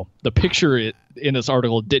don't know. The picture in this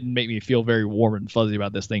article didn't make me feel very warm and fuzzy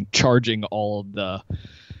about this thing charging all of the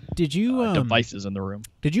devices in the room.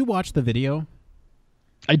 Did you watch the video?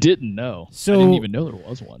 I didn't know. So, I didn't even know there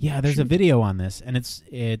was one. Yeah, there's a video on this, and it's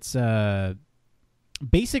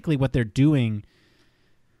basically what they're doing.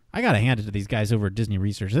 I gotta hand it to these guys over at Disney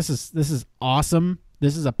Research. This is awesome.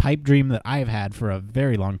 This is a pipe dream that I've had for a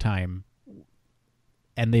very long time,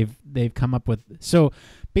 and they've come up with. So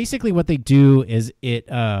basically, what they do is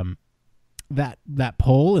that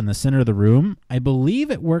pole in the center of the room, I believe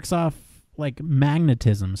it works off like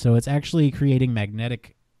magnetism. So it's actually creating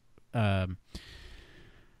magnetic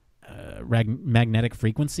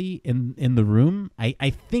frequency in the room. I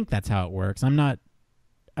think that's how it works. I'm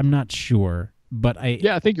not sure, but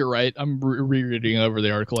I think you're right. I'm rereading over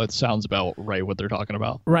the article. It sounds about right what they're talking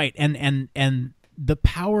about. Right, and the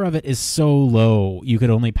power of it is so low. You could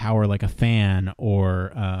only power like a fan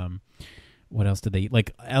or what else did they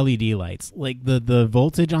like LED lights. Like the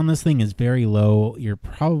voltage on this thing is very low. You're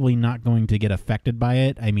probably not going to get affected by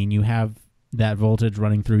it. I mean, you have that voltage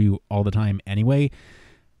running through you all the time anyway.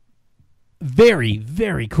 Very,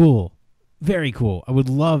 very cool. Very cool. I would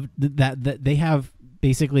love that they have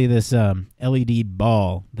basically this LED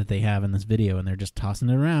ball that they have in this video, and they're just tossing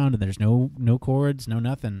it around, and there's no cords, no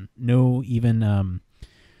nothing, no even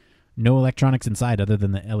no electronics inside other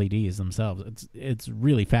than the LEDs themselves. It's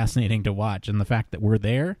really fascinating to watch, and the fact that we're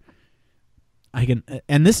there,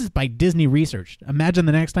 and this is by Disney Research. Imagine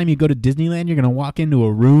the next time you go to Disneyland, you're going to walk into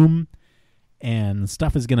a room, and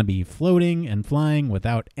stuff is going to be floating and flying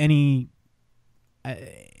without any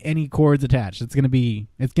cords attached. It's gonna be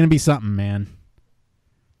something, man.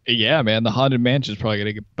 Yeah, man. The Haunted Mansion is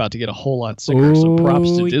probably about to get a whole lot sicker. So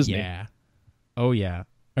props to Disney. Yeah. Oh yeah.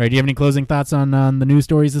 All right. Do you have any closing thoughts on the news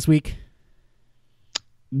stories this week?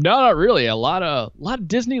 No, not really. A lot of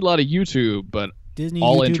Disney, a lot of YouTube, but Disney,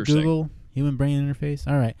 all YouTube, interesting. Google. Human brain interface.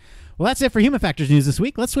 All right. Well, that's it for Human Factors news this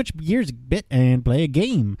week. Let's switch gears a bit and play a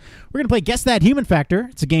game. We're going to play Guess That Human Factor.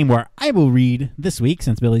 It's a game where I will read this week,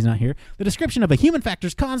 since Billy's not here, the description of a human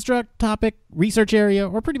factors construct, topic, research area,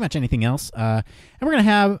 or pretty much anything else. And we're going to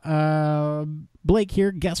have Blake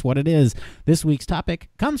here guess what it is. This week's topic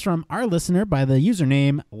comes from our listener by the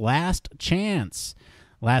username Last Chance.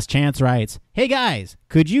 Last Chance writes, "Hey guys,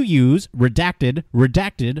 could you use redacted,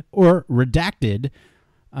 redacted, or redacted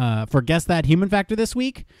for Guess That Human Factor this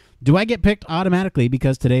week? Do I get picked automatically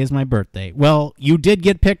because today is my birthday?" Well, you did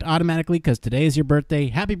get picked automatically because today is your birthday.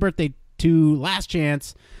 Happy birthday to Last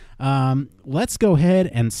Chance. Let's go ahead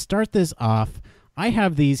and start this off. I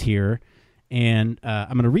have these here, and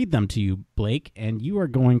I'm going to read them to you, Blake, and you are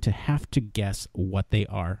going to have to guess what they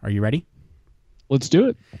are. Are you ready? Let's do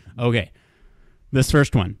it. Okay. This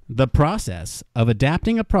first one. The process of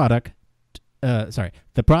adapting a product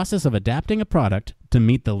to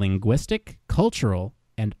meet the linguistic, cultural,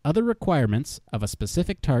 and other requirements of a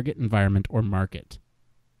specific target environment or market.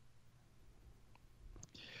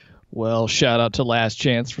 Well, shout out to Last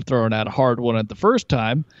Chance for throwing out a hard one at the first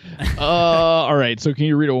time. All right, so can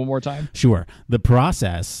you read it one more time? Sure. The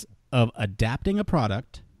process of adapting a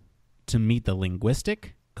product to meet the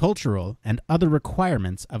linguistic, cultural, and other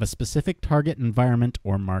requirements of a specific target environment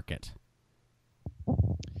or market.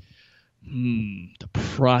 The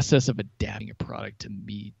process of adapting a product to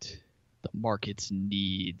meet the market's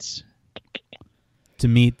needs. To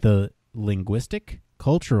meet the linguistic,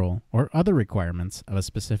 cultural, or other requirements of a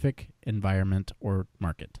specific environment or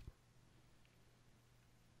market.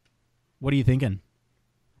 What are you thinking?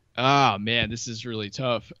 Ah, man, this is really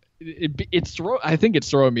tough. I think it's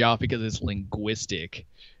throwing me off because it's linguistic,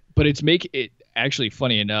 but it actually,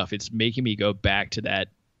 funny enough, it's making me go back to that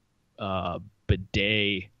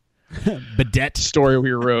bidet story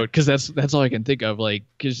we wrote, because that's all I can think of. Like,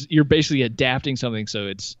 because you're basically adapting something so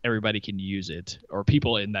it's everybody can use it, or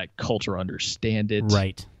people in that culture understand it.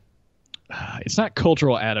 Right. It's not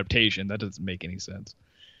cultural adaptation. That doesn't make any sense.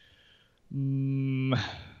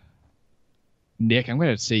 Nick, I'm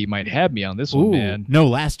going to say you might have me on this one, man. No,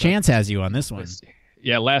 Last Chance has you on this one.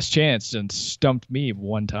 Yeah, Last Chance and stumped me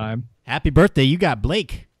one time. Happy birthday. You got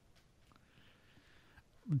Blake.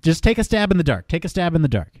 Just take a stab in the dark. Take a stab in the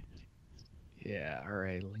dark. Yeah, all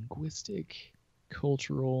right. Linguistic,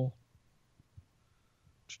 cultural.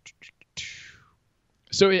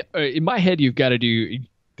 So in my head, you're doing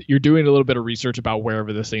a little bit of research about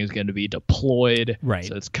wherever this thing is going to be deployed. Right.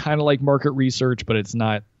 So it's kind of like market research, but that's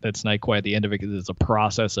not quite the end of it, because it's a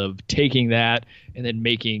process of taking that and then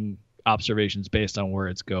making observations based on where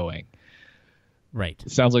it's going. Right.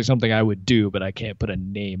 It sounds like something I would do, but I can't put a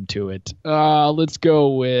name to it. Let's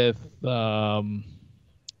go with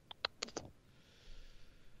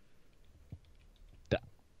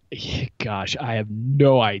gosh, I have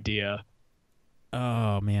no idea.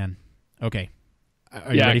 Oh, man. Okay.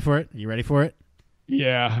 Are you ready for it? You ready for it?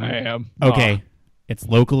 Yeah, I am. Okay. It's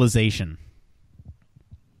localization.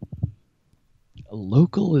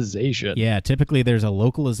 Localization? Yeah, typically there's a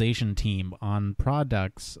localization team on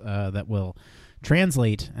products that will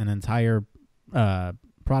translate an entire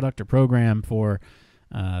product or program for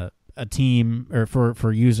a team or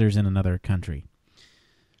for users in another country.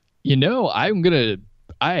 You know, I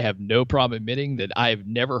have no problem admitting that I've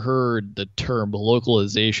never heard the term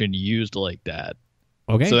localization used like that.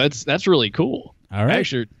 Okay. So that's really cool. All right. I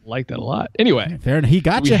actually like that a lot. Anyway. Fair enough. He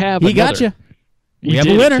got you. He got you. We have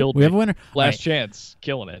a winner. Last chance.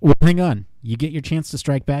 Killing it. Well, hang on. You get your chance to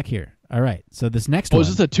strike back here. All right. So this next one. Is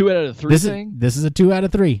this a 2 out of 3 thing? This is a 2 out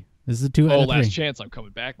of 3. This is a 2 out of 3. Last chance. I'm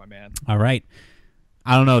coming back, my man. All right.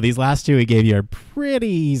 I don't know. These last two he gave you are pretty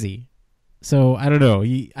easy. So I don't know.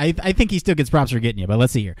 I think he still gets props for getting you, but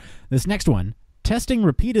let's see here. This next one. Testing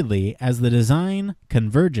repeatedly as the design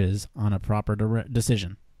converges on a proper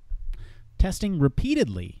decision. Testing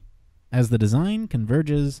repeatedly as the design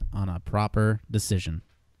converges on a proper decision.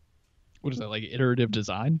 What is that, like iterative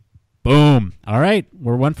design? Boom. All right.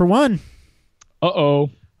 We're 1 for 1. Uh-oh.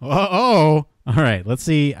 Uh-oh. All right. Let's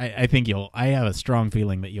see. I think I have a strong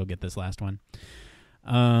feeling that you'll get this last one.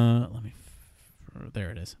 There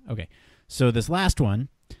it is. Okay. So this last one,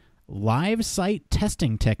 live site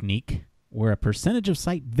testing technique where a percentage of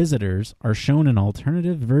site visitors are shown an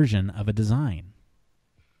alternative version of a design.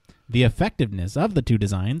 The effectiveness of the two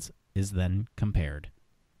designs is then compared.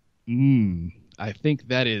 I think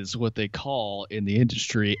that is what they call in the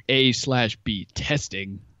industry A/B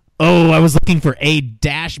testing. Oh, I was looking for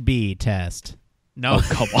A-B test. No. Oh,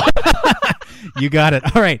 come on. You got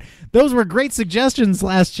it. All right. Those were great suggestions,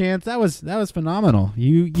 Last Chance. That was phenomenal.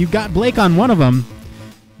 You got Blake on one of them.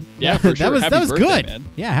 Yeah, for sure. That was birthday, good. Man.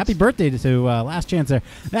 Yeah, happy birthday to Last Chance there.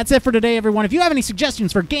 That's it for today, everyone. If you have any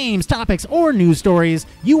suggestions for games, topics, or news stories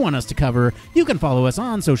you want us to cover, you can follow us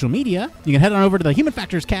on social media. You can head on over to the Human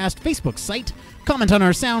Factors Cast Facebook site, comment on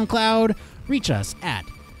our SoundCloud, reach us at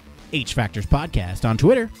HFactors Podcast on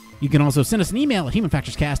Twitter. You can also send us an email at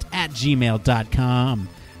humanfactorscast@gmail.com.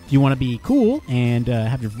 If you want to be cool and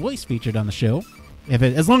have your voice featured on the show,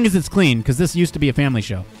 as long as it's clean, because this used to be a family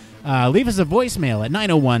show, leave us a voicemail at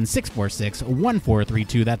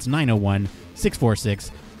 901-646-1432. That's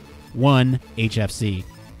 901-646-1HFC.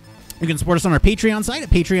 You can support us on our Patreon site at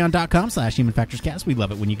patreon.com/humanfactorscast. We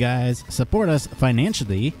love it when you guys support us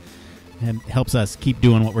financially. It helps us keep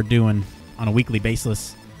doing what we're doing on a weekly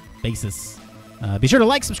basis. Be sure to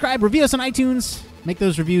like, subscribe, review us on iTunes. Make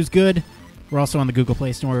those reviews good. We're also on the Google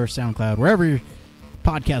Play Store, SoundCloud, wherever your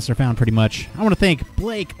podcasts are found pretty much. I want to thank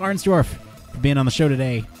Blake Arnsdorff for being on the show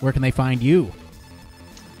today. Where can they find you?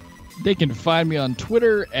 They can find me on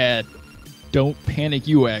Twitter at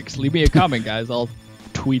Don'tPanicUX. Leave me a comment, guys. I'll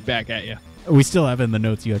tweet back at you. We still have in the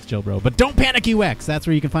notes UX Chill Bro, but Don't Panic UX. That's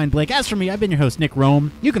where you can find Blake. As for me, I've been your host, Nick Roome.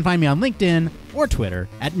 You can find me on LinkedIn or Twitter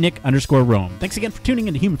at Nick_Roome. Thanks again for tuning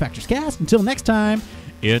into Human Factors Cast. Until next time,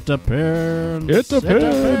 it depends. It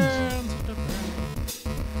depends.